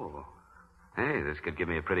 hello. Hey, this could give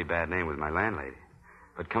me a pretty bad name with my landlady.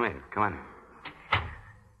 But come in. Come on.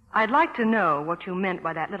 I'd like to know what you meant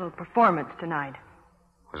by that little performance tonight.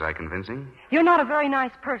 Was I convincing? You're not a very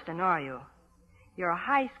nice person, are you? Your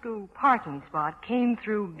high school parking spot came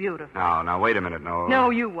through beautifully. Now, wait a minute, Noel. No,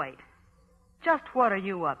 you wait. Just what are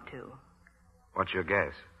you up to? What's your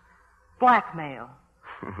guess? Blackmail.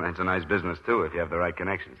 That's a nice business, too, if you have the right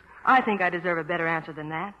connections. I think I deserve a better answer than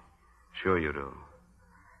that. Sure you do.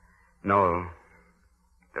 Noel,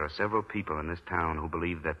 there are several people in this town who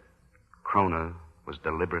believe that Kroner was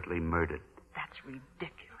deliberately murdered. That's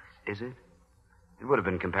ridiculous. Is it? It would have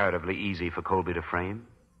been comparatively easy for Colby to frame.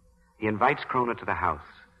 He invites Kroner to the house.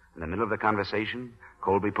 In the middle of the conversation,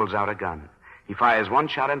 Colby pulls out a gun. He fires one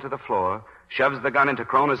shot into the floor, shoves the gun into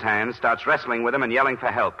Kroner's hands, starts wrestling with him and yelling for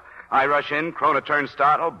help. I rush in, Kroner turns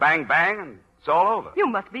startled, bang, bang, and it's all over. You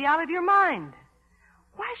must be out of your mind.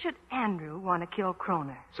 Why should Andrew want to kill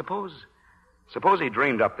Kroner? Suppose he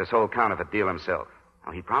dreamed up this whole counterfeit deal himself.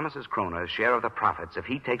 Now, he promises Kroner a share of the profits if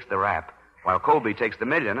he takes the rap while Colby takes the $1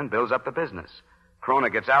 million and builds up the business.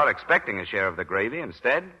 Krona gets out expecting a share of the gravy.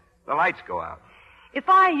 Instead, the lights go out. If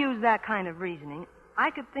I use that kind of reasoning,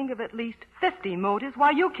 I could think of at least 50 motives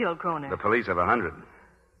why you killed Kroner. The police have 100.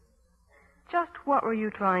 Just what were you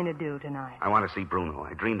trying to do tonight? I want to see Bruno.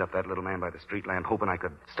 I dreamed up that little man by the street lamp, hoping I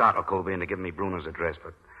could startle Colby into giving me Bruno's address,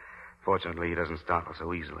 but fortunately he doesn't startle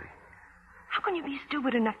so easily. How can you be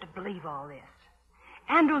stupid enough to believe all this?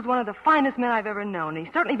 Andrew's one of the finest men I've ever known.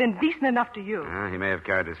 He's certainly been decent enough to you. He may have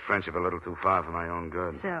carried his friendship a little too far for my own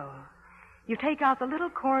good. So, you take out the little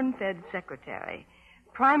corn-fed secretary,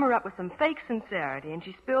 prime her up with some fake sincerity, and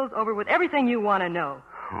she spills over with everything you want to know.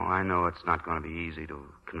 Oh, I know it's not going to be easy to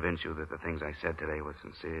convince you that the things I said today were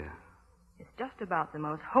sincere. It's just about the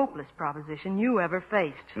most hopeless proposition you ever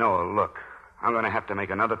faced. No, look, I'm going to have to make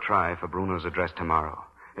another try for Bruno's address tomorrow.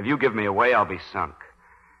 If you give me away, I'll be sunk.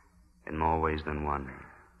 In more ways than one.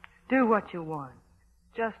 Do what you want.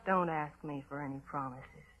 Just don't ask me for any promises.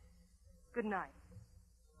 Good night.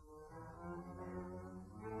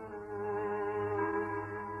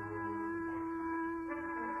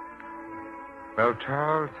 Well,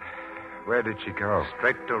 Charles, where did she go?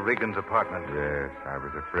 Straight to Regan's apartment. Yes, I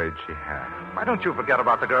was afraid she had. Why don't you forget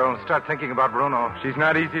about the girl and start thinking about Bruno? She's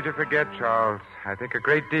not easy to forget, Charles. I think a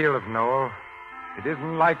great deal of Noel. It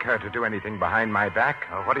isn't like her to do anything behind my back.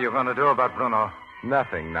 What are you going to do about Bruno?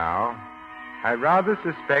 Nothing now. I rather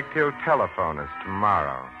suspect he'll telephone us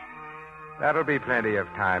tomorrow. That'll be plenty of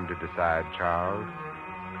time to decide, Charles.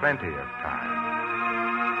 Plenty of time.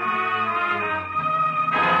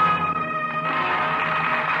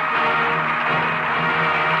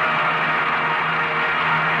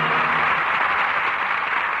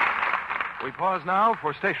 We pause now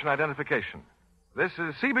for station identification. This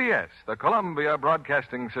is CBS, the Columbia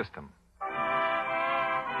Broadcasting System.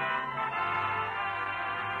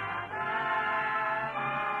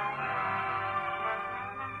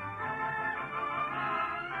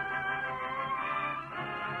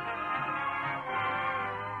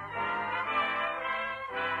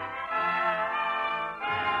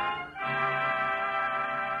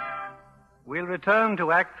 We'll return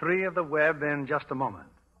to Act 3 of The Web in just a moment.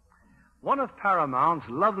 One of Paramount's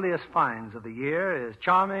loveliest finds of the year is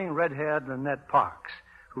charming red-haired Nanette Parks,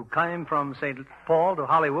 who came from St. Paul to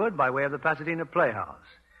Hollywood by way of the Pasadena Playhouse.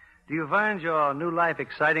 Do you find your new life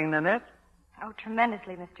exciting, Nanette? Oh,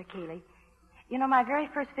 tremendously, Mr. Keeley. You know, my very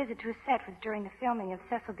first visit to a set was during the filming of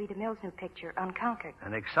Cecil B. DeMille's new picture, Unconquered.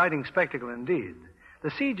 An exciting spectacle indeed.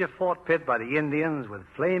 The siege of Fort Pitt by the Indians with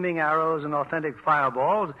flaming arrows and authentic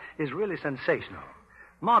fireballs is really sensational.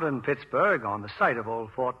 Modern Pittsburgh, on the site of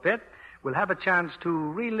old Fort Pitt, will have a chance to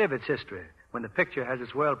relive its history when the picture has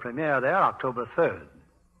its world premiere there October 3rd.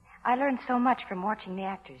 I learned so much from watching the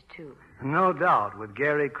actors, too. No doubt, with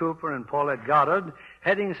Gary Cooper and Paulette Goddard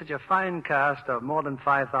heading such a fine cast of more than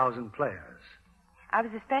 5,000 players. I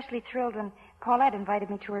was especially thrilled when Paulette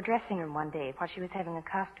invited me to her dressing room one day while she was having a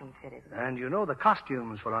costume fitted. And you know the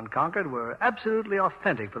costumes for Unconquered were absolutely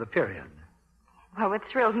authentic for the period. Well, what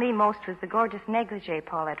thrilled me most was the gorgeous negligee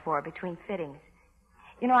Paulette wore between fittings.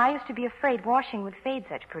 You know, I used to be afraid washing would fade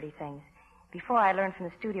such pretty things. Before I learned from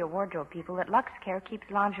the studio wardrobe people that Lux Care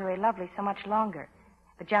keeps lingerie lovely so much longer.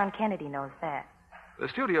 But John Kennedy knows that. The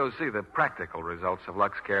studios see the practical results of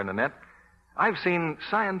Lux Care, Nanette. I've seen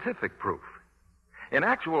scientific proof. In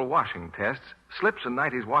actual washing tests, slips and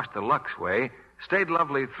nighties washed the Lux way stayed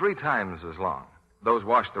lovely 3 times as long. Those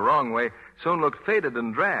washed the wrong way soon looked faded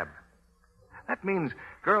and drab. That means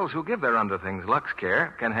girls who give their underthings Lux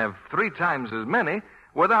Care can have 3 times as many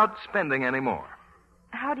without spending any more.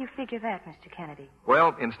 How do you figure that, Mr. Kennedy?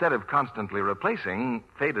 Well, instead of constantly replacing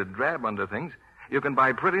faded drab underthings, you can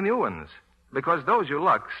buy pretty new ones, because those you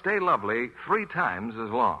Lux stay lovely 3 times as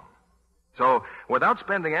long. So, without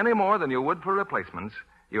spending any more than you would for replacements,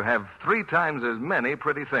 you have 3 times as many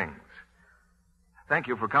pretty things. Thank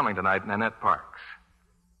you for coming tonight, Nanette Parks.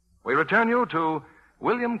 We return you to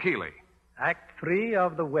William Keeley. Act 3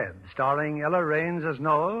 of The Web, starring Ella Raines as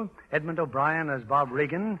Noel, Edmund O'Brien as Bob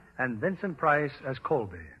Regan, and Vincent Price as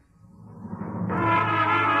Colby.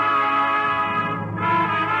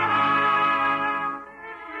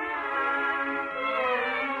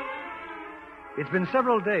 It's been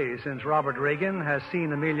several days since Robert Regan has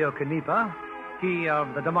seen Emilio Canepa, he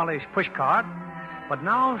of the demolished pushcart, but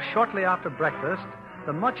now, shortly after breakfast,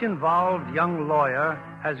 the much-involved young lawyer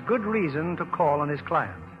has good reason to call on his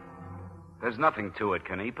client. There's nothing to it,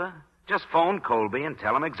 Canepa. Just phone Colby and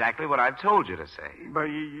tell him exactly what I've told you to say. But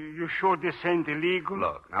you sure this ain't illegal?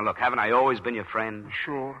 Look, haven't I always been your friend?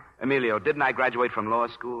 Sure. Emilio, didn't I graduate from law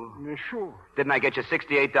school? Sure. Didn't I get you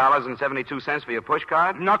 $68.72 for your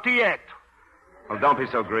pushcart? Not yet. Well, don't be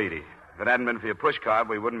so greedy. If it hadn't been for your push cart,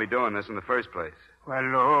 we wouldn't be doing this in the first place. Well,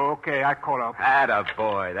 okay, I call up. Atta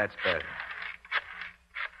boy, that's better.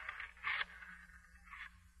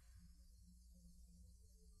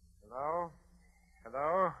 Hello?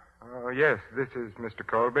 Hello? Oh, yes, this is Mr.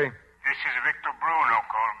 Colby. This is Victor Bruno,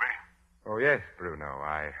 Colby. Oh, yes, Bruno.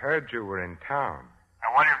 I heard you were in town.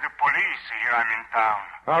 Now, what if the police hear I'm in town?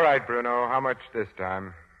 All right, Bruno. How much this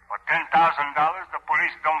time? For $10,000, the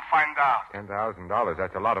police don't find out. $10,000.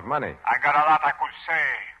 That's a lot of money. I got a lot I could say.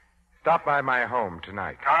 Stop by my home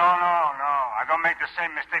tonight. No. I don't make the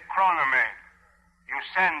same mistake Kroner made. You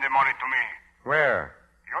send the money to me. Where?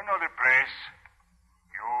 You know the place.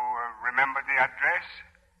 You remember the address?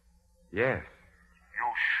 Yes. You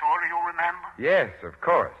sure you remember? Yes, of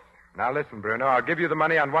course. Now listen, Bruno. I'll give you the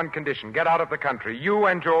money on one condition. Get out of the country. You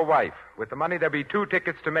and your wife. With the money, there'll be 2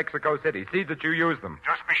 tickets to Mexico City. See that you use them.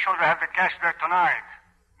 Just be sure to have the cash there tonight.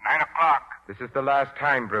 9 o'clock. This is the last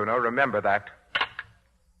time, Bruno. Remember that.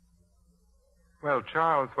 Well,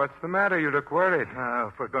 Charles, what's the matter? You look worried.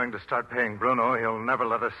 If we're going to start paying Bruno, he'll never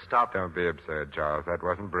let us stop. Don't be absurd, Charles. That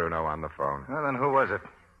wasn't Bruno on the phone. Well, then who was it?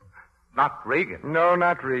 Not Regan. No,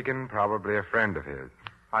 not Regan. Probably a friend of his.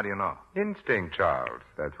 How do you know? Instinct, Charles.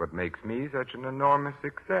 That's what makes me such an enormous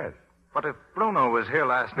success. But if Bruno was here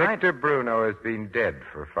last night... Victor Bruno has been dead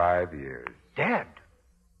for 5 years. Dead?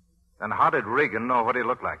 Then how did Regan know what he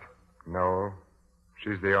looked like? No.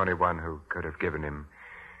 She's the only one who could have given him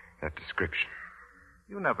that description.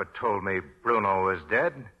 You never told me Bruno was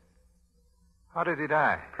dead. How did he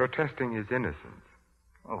die? Protesting his innocence.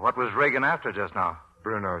 Well, what was Regan after just now?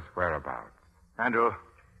 Bruno's whereabouts. Andrew,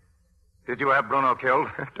 did you have Bruno killed?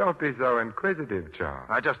 Don't be so inquisitive, Charles.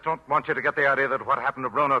 I just don't want you to get the idea that what happened to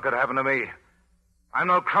Bruno could happen to me. I'm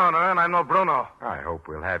no Kroner, and I'm no Bruno. I hope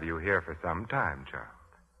we'll have you here for some time,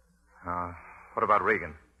 Charles. What about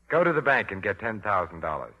Regan? Go to the bank and get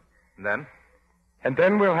 $10,000. And then? And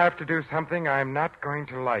then we'll have to do something I'm not going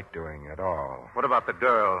to like doing at all. What about the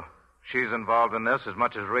girl? She's involved in this as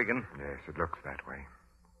much as Regan? Yes, it looks that way.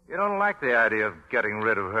 You don't like the idea of getting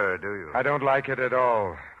rid of her, do you? I don't like it at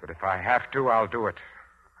all. But if I have to, I'll do it.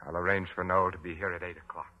 I'll arrange for Noel to be here at 8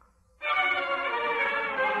 o'clock.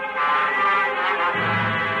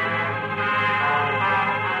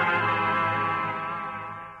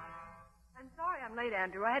 I'm sorry I'm late,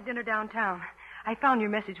 Andrew. I had dinner downtown. I found your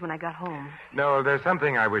message when I got home. Noel, there's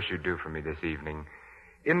something I wish you'd do for me this evening.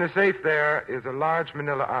 In the safe there is a large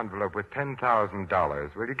manila envelope with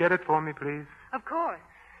 $10,000. Will you get it for me, please? Of course.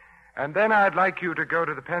 And then I'd like you to go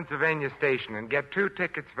to the Pennsylvania station and get 2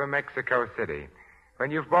 tickets for Mexico City. When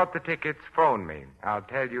you've bought the tickets, phone me. I'll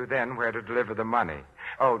tell you then where to deliver the money.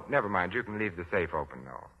 Oh, never mind. You can leave the safe open,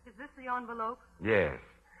 Noel. Is this the envelope? Yes.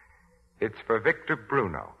 It's for Victor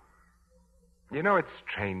Bruno. You know, it's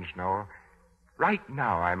strange, Noel. Right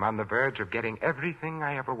now, I'm on the verge of getting everything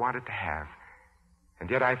I ever wanted to have. And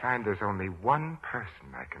yet I find there's only one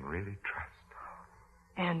person I can really trust.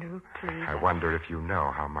 Andrew, please. I wonder if you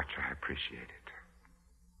know how much I appreciate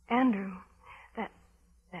it. Andrew, that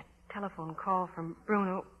telephone call from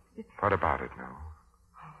Bruno... What about it, Noel?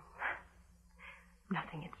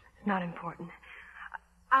 Nothing. It's not important.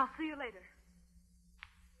 I'll see you later.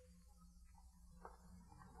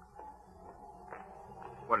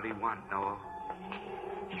 What did he want, Noel?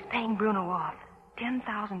 He's paying Bruno off.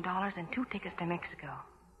 $10,000 and 2 tickets to Mexico.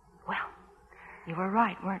 Well, you were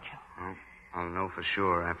right, weren't you? Well, I'll know for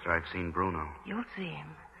sure after I've seen Bruno. You'll see him.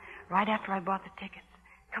 Right after I bought the tickets.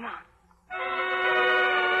 Come on.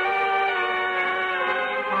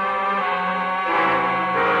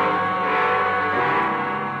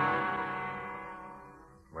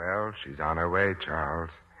 Well, she's on her way,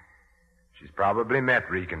 Charles. She's probably met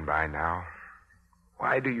Regan by now.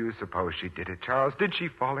 Why do you suppose she did it, Charles? Did she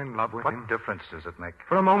fall in love with him? What difference does it make?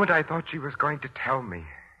 For a moment, I thought she was going to tell me.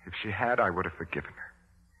 If she had, I would have forgiven her.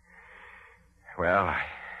 Well,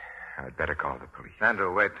 I'd better call the police.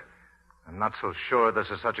 Andrew, wait. I'm not so sure this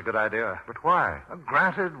is such a good idea. But why? Well,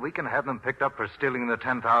 granted, we can have them picked up for stealing the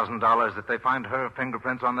 $10,000 if they find her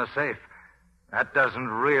fingerprints on the safe. That doesn't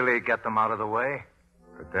really get them out of the way.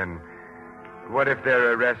 But then, what if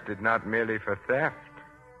they're arrested not merely for theft?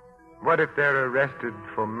 What if they're arrested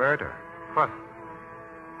for murder? What?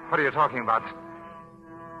 What are you talking about?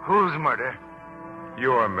 Whose murder?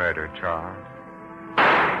 Your murder, Charles.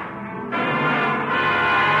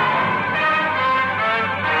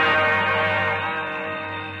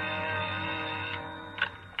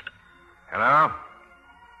 Hello?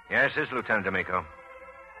 Yes, this is Lieutenant D'Amico.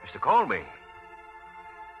 Mr. Colby.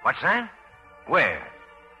 What's that? Where?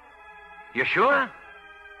 You sure?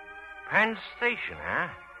 Penn Station, huh?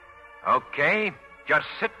 Okay. Just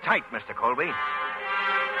sit tight, Mr. Colby.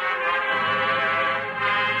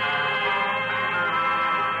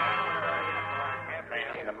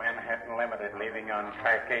 Limited, leaving on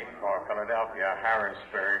track 8 for Philadelphia,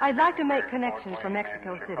 Harrisburg. I'd like to make connections for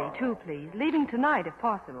Mexico City, too, please. Leaving tonight, if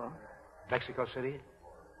possible. Mexico City?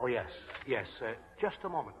 Oh, yes. Yes. Just a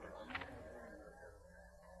moment, miss.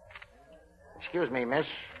 Excuse me, miss.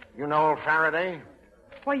 You know old Faraday?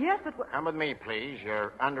 Why, yes, but... Come with me, please.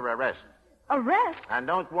 You're under arrest. Arrest? And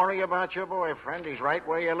don't worry about your boyfriend. He's right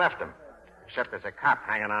where you left him. Except there's a cop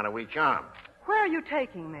hanging on to each arm. Where are you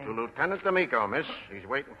taking me? To Lieutenant D'Amico, miss. He's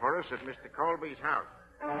waiting for us at Mr. Colby's house.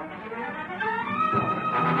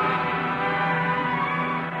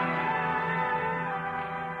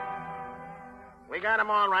 We got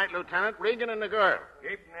him all right, Lieutenant. Regan and the girl.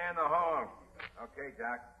 Keep him there in the hall. Okay,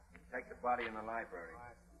 Doc. Take the body in the library.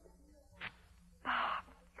 Bob,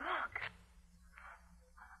 look.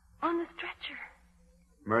 On the stretcher.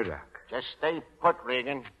 Murdoch. Just stay put,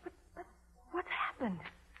 Regan. But what's happened?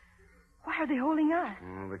 Why are they holding us?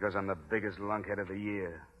 Because I'm the biggest lunkhead of the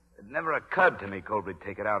year. It never occurred to me Colby'd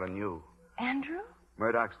take it out on you. Andrew?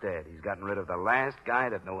 Murdoch's dead. He's gotten rid of the last guy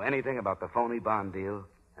that knew anything about the phony bond deal,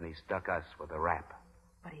 and he stuck us with a rap.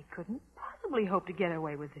 But he couldn't possibly hope to get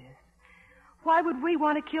away with this. Why would we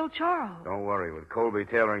want to kill Charles? Don't worry. With Colby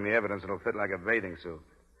tailoring the evidence, it'll fit like a bathing suit.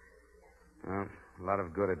 Well, a lot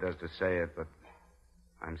of good it does to say it, but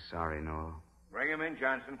I'm sorry, Noel. Bring him in,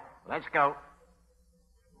 Johnson. Let's go.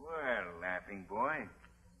 Well, laughing boy.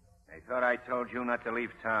 I thought I told you not to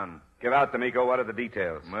leave town. Give out, D'Amico. What are the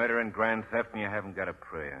details? Murder and grand theft, and you haven't got a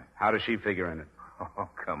prayer. How does she figure in it? Oh,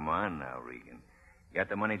 come on now, Regan. You got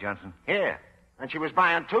the money, Johnson? Here. And she was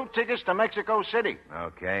buying 2 tickets to Mexico City.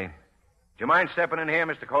 Okay. Do you mind stepping in here,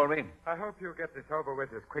 Mr. Colby? I hope you'll get this over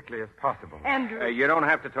with as quickly as possible. Andrew. You don't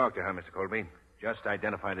have to talk to her, Mr. Colby. Just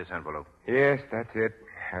identify this envelope. Yes, that's it.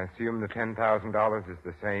 I assume the $10,000 is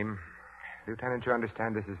the same. Lieutenant, you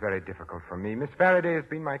understand this is very difficult for me. Miss Faraday has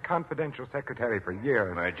been my confidential secretary for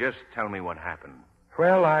years. Just tell me what happened.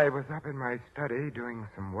 Well, I was up in my study doing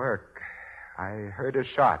some work. I heard a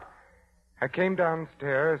shot. I came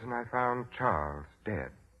downstairs and I found Charles dead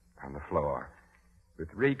on the floor,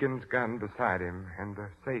 with Regan's gun beside him, and the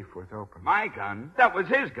safe was open. My gun? That was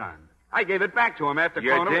his gun. I gave it back to him after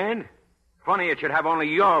You did? Funny it should have only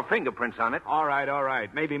your fingerprints on it. All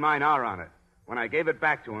right. Maybe mine are on it. When I gave it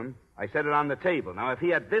back to him, I set it on the table. Now, if he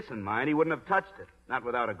had this in mind, he wouldn't have touched it. Not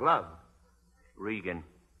without a glove. Regan,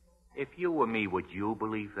 if you were me, would you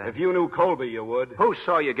believe that? If you knew Colby, you would. Who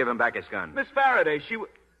saw you give him back his gun? Miss Faraday, she would...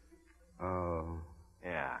 Oh.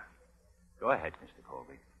 Yeah. Go ahead, Mr.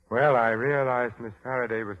 Colby. Well, I realized Miss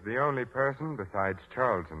Faraday was the only person besides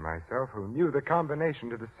Charles and myself who knew the combination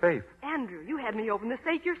to the safe. Andrew, you had me open the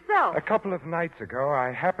safe yourself. A couple of nights ago,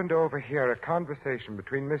 I happened to overhear a conversation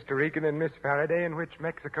between Mr. Regan and Miss Faraday in which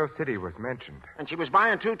Mexico City was mentioned. And she was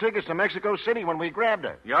buying 2 tickets to Mexico City when we grabbed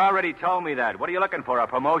her. You already told me that. What are you looking for, a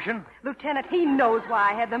promotion? Lieutenant, he knows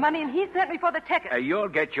why I had the money, and he sent me for the ticket. You'll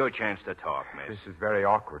get your chance to talk, miss. This is very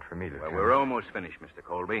awkward for me, Lieutenant. Well, we're almost finished, Mr.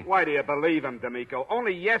 Colby. Why do you believe him, D'Amico?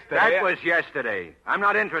 Only yesterday... That was yesterday. I'm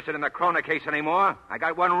not interested in the Krona case anymore. I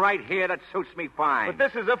got one right here that suits me fine. But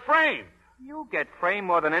this is a frame. You get framed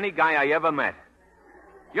more than any guy I ever met.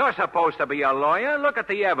 You're supposed to be a lawyer. Look at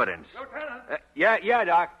the evidence. Lieutenant. Yeah,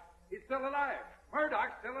 Doc. He's still alive.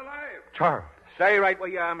 Murdoch's still alive. Charles. Stay right where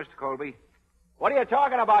you are, Mr. Colby. What are you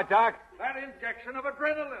talking about, Doc? That injection of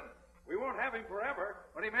adrenaline. We won't have him forever,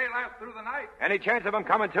 but he may last through the night. Any chance of him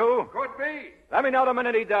coming to? Could be. Let me know the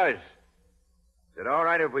minute he does. Is it all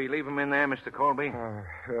right if we leave him in there, Mr. Colby?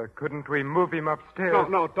 Couldn't we move him upstairs?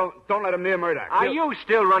 No, don't let him near Murdoch. Are you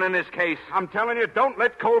still running this case? I'm telling you, don't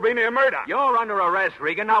let Colby near Murdoch. You're under arrest,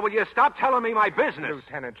 Regan. Now, will you stop telling me my business?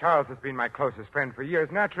 Lieutenant, Charles has been my closest friend for years.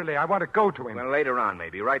 Naturally, I want to go to him. Well, later on,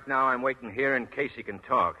 maybe. Right now, I'm waiting here in case he can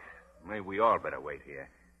talk. Maybe we all better wait here.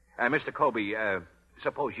 Mr. Colby,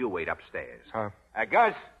 suppose you wait upstairs. Huh?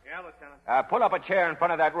 Gus? Yeah, Lieutenant. Pull up a chair in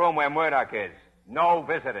front of that room where Murdoch is. No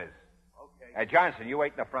visitors. Johnson, you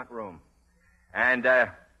wait in the front room. And,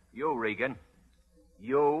 you, Regan,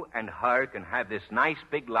 you and her can have this nice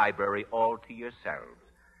big library all to yourselves.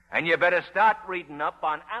 And you better start reading up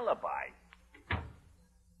on alibi.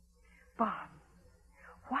 Bob,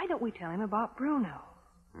 why don't we tell him about Bruno?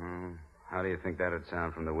 How do you think that'd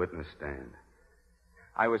sound from the witness stand?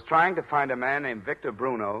 I was trying to find a man named Victor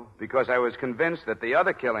Bruno because I was convinced that the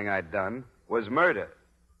other killing I'd done was murder.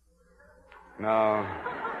 No.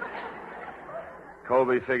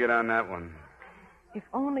 Colby figured on that one. If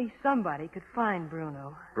only somebody could find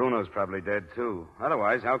Bruno. Bruno's probably dead, too.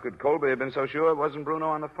 Otherwise, how could Colby have been so sure it wasn't Bruno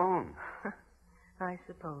on the phone? I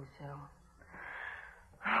suppose so.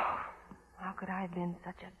 Oh, how could I have been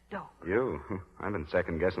such a dope? You? I've been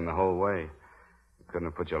second-guessing the whole way. You couldn't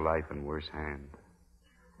have put your life in worse hands.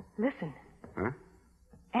 Listen. Huh?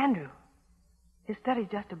 Andrew. His study's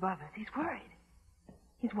just above us. He's worried.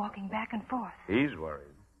 He's walking back and forth. He's worried.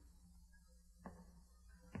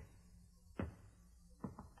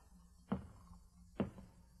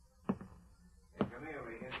 Come here,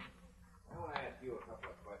 Regan. I want to ask you a couple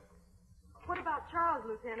of questions. What about Charles,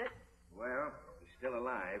 Lieutenant? Well, he's still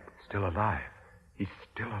alive. Still alive. He's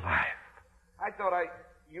still alive. I thought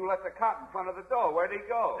you left the cot in front of the door. Where'd he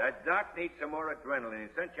go? The doc needs some more adrenaline. He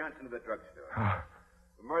sent Johnson to the drugstore.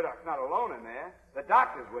 Murdoch's not alone in there. The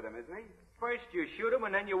doctor's with him, isn't he? First you shoot him,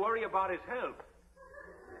 and then you worry about his health.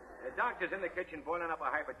 The doctor's in the kitchen boiling up a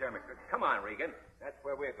hypodermic. Come on, Regan. That's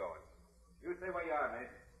where we're going. You stay where you are,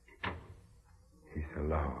 mate. He's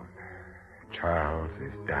alone. Charles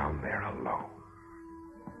is down there alone.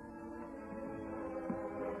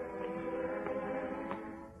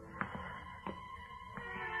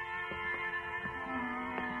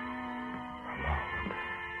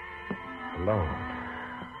 Alone.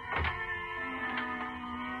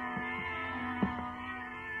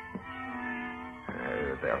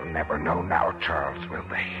 They'll never know now, Charles, will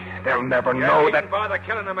they? They'll never know that... Don't bother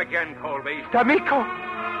killing them again, Colby. D'Amico!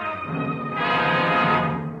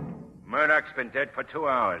 Murdoch's been dead for 2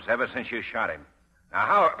 hours, ever since you shot him. Now,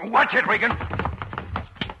 how... Watch it, Regan!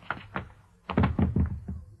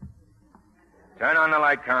 Turn on the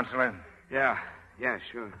light, Counselor. Yeah,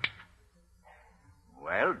 sure.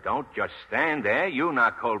 Well, don't just stand there. You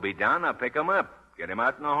knock Colby down, I'll pick him up. Get him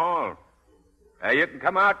out in the hall. You can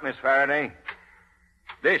come out, Miss Faraday.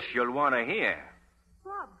 This you'll want to hear.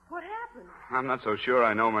 Bob, what happened? I'm not so sure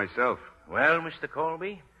I know myself. Well, Mr.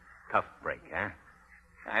 Colby, tough break, huh?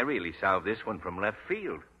 I really solved this one from left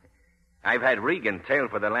field. I've had Regan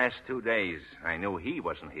tailed for the last 2 days. I knew he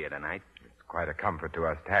wasn't here tonight. It's quite a comfort to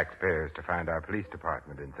us taxpayers to find our police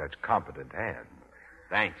department in such competent hands.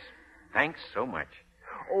 Thanks so much.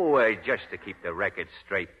 Oh, just to keep the record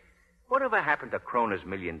straight, whatever happened to Kroner's $1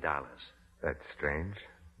 million? That's strange.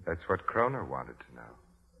 That's what Kroner wanted to know.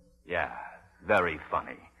 Yeah, very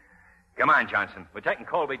funny. Come on, Johnson. We're taking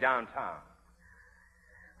Colby downtown.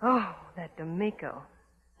 Oh, that D'Amico.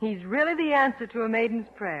 He's really the answer to a maiden's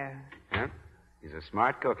prayer. Yeah, he's a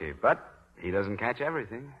smart cookie, but he doesn't catch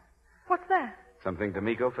everything. What's that? Something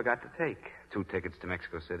D'Amico forgot to take. 2 tickets to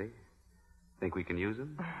Mexico City. Think we can use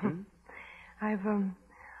them? I've,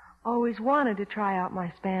 always wanted to try out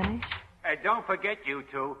my Spanish. Don't forget, you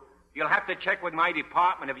two. You'll have to check with my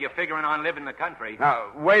department if you're figuring on living in the country.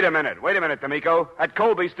 Now, wait a minute, D'Amico. That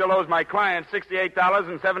Colby still owes my client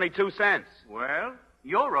 $68.72. Well,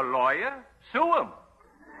 you're a lawyer. Sue him.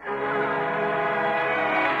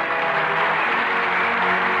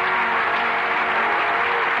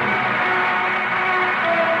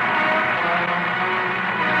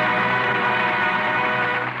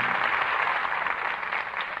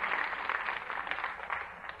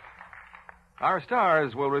 Our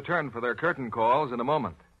stars will return for their curtain calls in a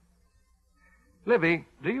moment. Livy,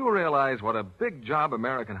 do you realize what a big job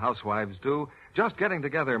American housewives do just getting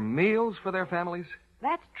together meals for their families?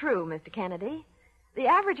 That's true, Mr. Kennedy. The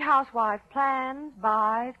average housewife plans,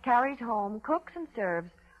 buys, carries home, cooks, and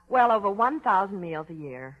serves well over 1,000 meals a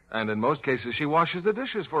year. And in most cases, she washes the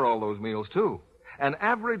dishes for all those meals, too. An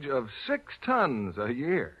average of 6 tons a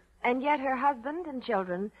year. And yet her husband and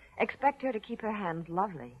children expect her to keep her hands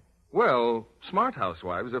lovely. Well, smart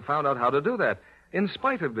housewives have found out how to do that, in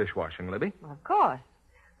spite of dishwashing, Libby. Of course,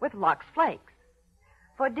 with Lux Flakes.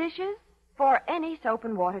 For dishes, for any soap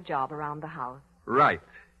and water job around the house. Right.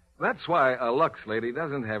 That's why a Lux lady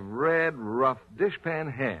doesn't have red, rough dishpan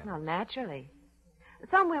hands. Well, naturally.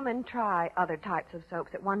 Some women try other types of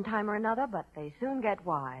soaps at one time or another, but they soon get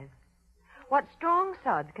wise. What strong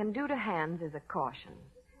suds can do to hands is a caution.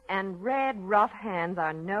 And red, rough hands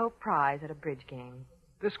are no prize at a bridge game.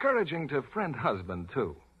 Discouraging to friend husband,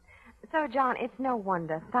 too. So, John, it's no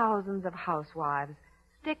wonder thousands of housewives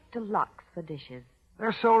stick to Lux for dishes.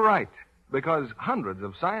 They're so right, because hundreds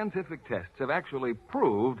of scientific tests have actually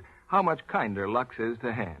proved how much kinder Lux is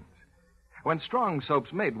to hands. When strong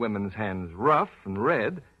soaps made women's hands rough and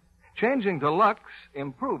red, changing to Lux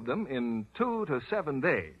improved them in 2 to 7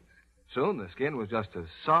 days. Soon the skin was just as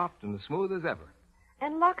soft and smooth as ever.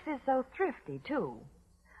 And Lux is so thrifty, too.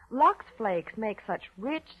 Lux Flakes make such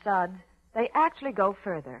rich suds, they actually go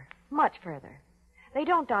further, much further. They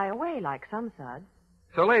don't die away like some suds.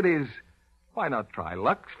 So, ladies, why not try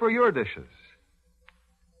Lux for your dishes?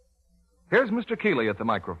 Here's Mr. Keeley at the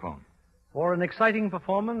microphone. For an exciting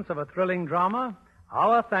performance of a thrilling drama,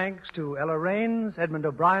 our thanks to Ella Raines, Edmund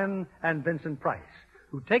O'Brien, and Vincent Price,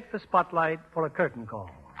 who take the spotlight for a curtain call.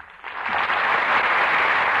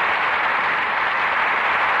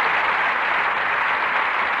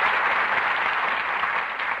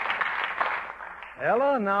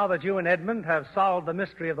 now that you and Edmund have solved the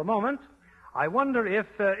mystery of the moment, I wonder if,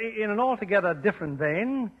 in an altogether different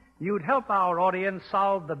vein, you'd help our audience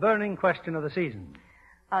solve the burning question of the season.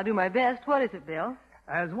 I'll do my best. What is it, Bill?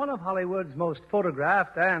 As one of Hollywood's most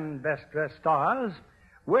photographed and best-dressed stars,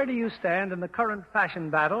 where do you stand in the current fashion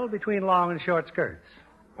battle between long and short skirts?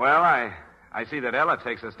 Well, I see that Ella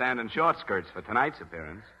takes a stand in short skirts for tonight's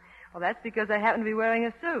appearance. Well, that's because I happen to be wearing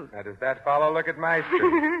a suit. Now, does that fellow look at my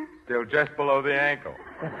skirt? Still just below the ankle.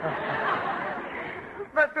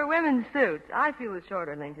 But for women's suits, I feel the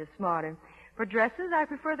shorter length is smarter. For dresses, I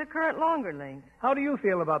prefer the current longer length. How do you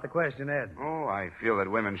feel about the question, Ed? Oh, I feel that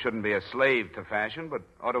women shouldn't be a slave to fashion, but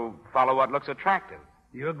ought to follow what looks attractive.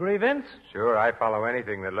 You agree, Vince? Sure, I follow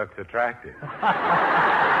anything that looks attractive.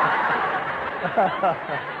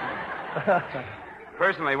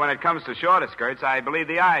 Personally, when it comes to shorter skirts, I believe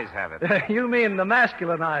the eyes have it. You mean the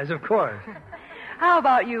masculine eyes, of course. How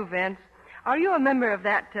about you, Vince? Are you a member of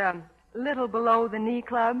that Little Below the Knee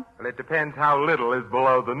Club? Well, it depends how little is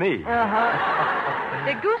below the knee. Uh-huh.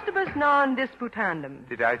 De gustibus non disputandum.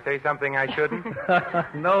 Did I say something I shouldn't?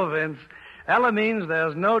 No, Vince. Ella means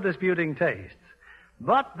there's no disputing tastes.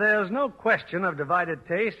 But there's no question of divided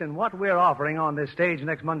taste in what we're offering on this stage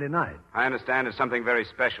next Monday night. I understand it's something very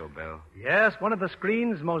special, Bill. Yes, one of the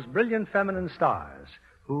screen's most brilliant feminine stars,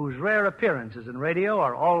 whose rare appearances in radio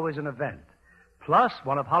are always an event. Plus,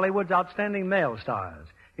 one of Hollywood's outstanding male stars,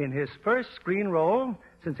 in his first screen role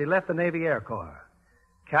since he left the Navy Air Corps.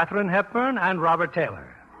 Katharine Hepburn and Robert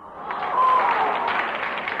Taylor.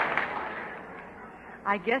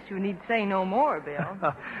 I guess you need say no more,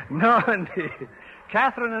 Bill. No, indeed.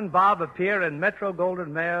 Katharine and Bob appear in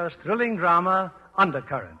Metro-Goldwyn-Mayer's thrilling drama,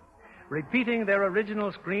 Undercurrent, repeating their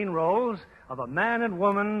original screen roles of a man and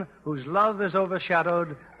woman whose love is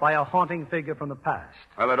overshadowed by a haunting figure from the past.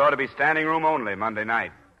 Well, it ought to be standing room only Monday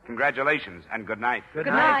night. Congratulations and good night. Good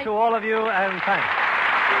night to all of you, and thanks.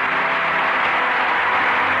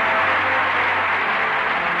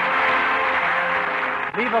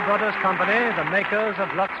 Lever Brothers Company, the makers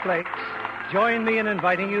of Lux Flakes, join me in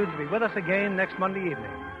inviting you to be with us again next Monday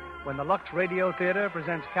evening when the Lux Radio Theatre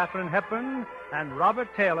presents Katharine Hepburn and Robert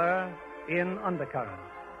Taylor in Undercurrent.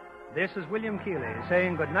 This is William Keeley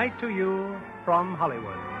saying good night to you from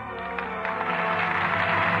Hollywood.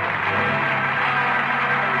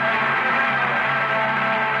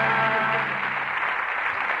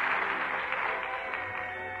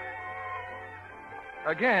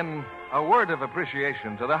 Again, a word of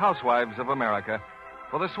appreciation to the housewives of America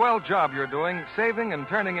for the swell job you're doing saving and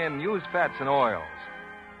turning in used fats and oils.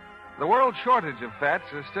 The world shortage of fats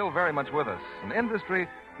is still very much with us, and industry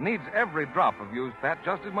needs every drop of used fat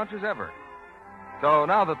just as much as ever. So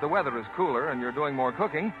now that the weather is cooler and you're doing more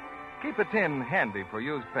cooking, keep a tin handy for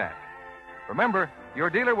used fat. Remember, your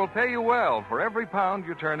dealer will pay you well for every pound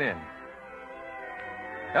you turn in.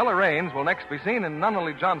 Ella Raines will next be seen in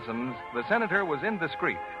Nunnally Johnson's The Senator Was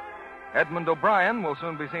Indiscreet. Edmund O'Brien will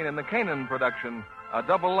soon be seen in the Canaan production, A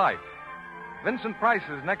Double Life. Vincent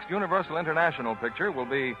Price's next Universal International picture will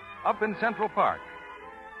be Up in Central Park.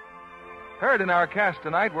 Heard in our cast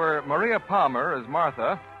tonight were Maria Palmer as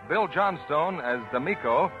Martha, Bill Johnstone as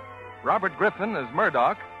D'Amico, Robert Griffin as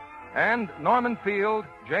Murdoch, and Norman Field,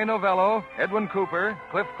 Jay Novello, Edwin Cooper,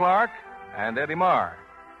 Cliff Clark, and Eddie Marr.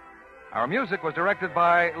 Our music was directed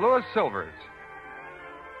by Louis Silvers.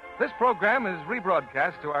 This program is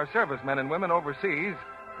rebroadcast to our servicemen and women overseas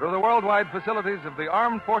through the worldwide facilities of the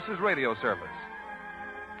Armed Forces Radio Service.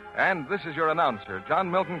 And this is your announcer,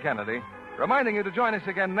 John Milton Kennedy, reminding you to join us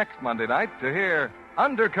again next Monday night to hear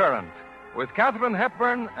Undercurrent with Katharine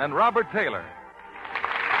Hepburn and Robert Taylor.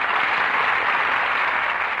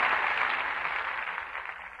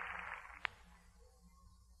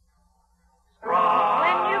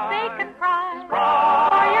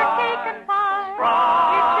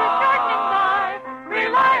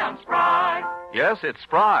 Yes, it's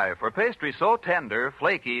Spry. For pastry so tender,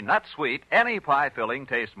 flaky, nut-sweet, any pie filling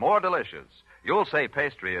tastes more delicious. You'll say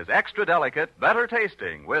pastry is extra delicate, better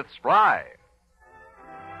tasting with Spry.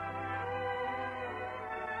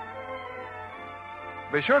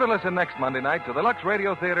 Be sure to listen next Monday night to the Lux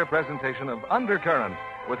Radio Theatre presentation of Undercurrent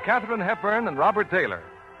with Katharine Hepburn and Robert Taylor.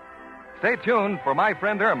 Stay tuned for My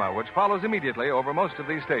Friend Irma, which follows immediately over most of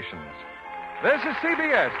these stations. This is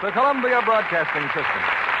CBS, the Columbia Broadcasting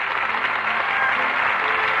System.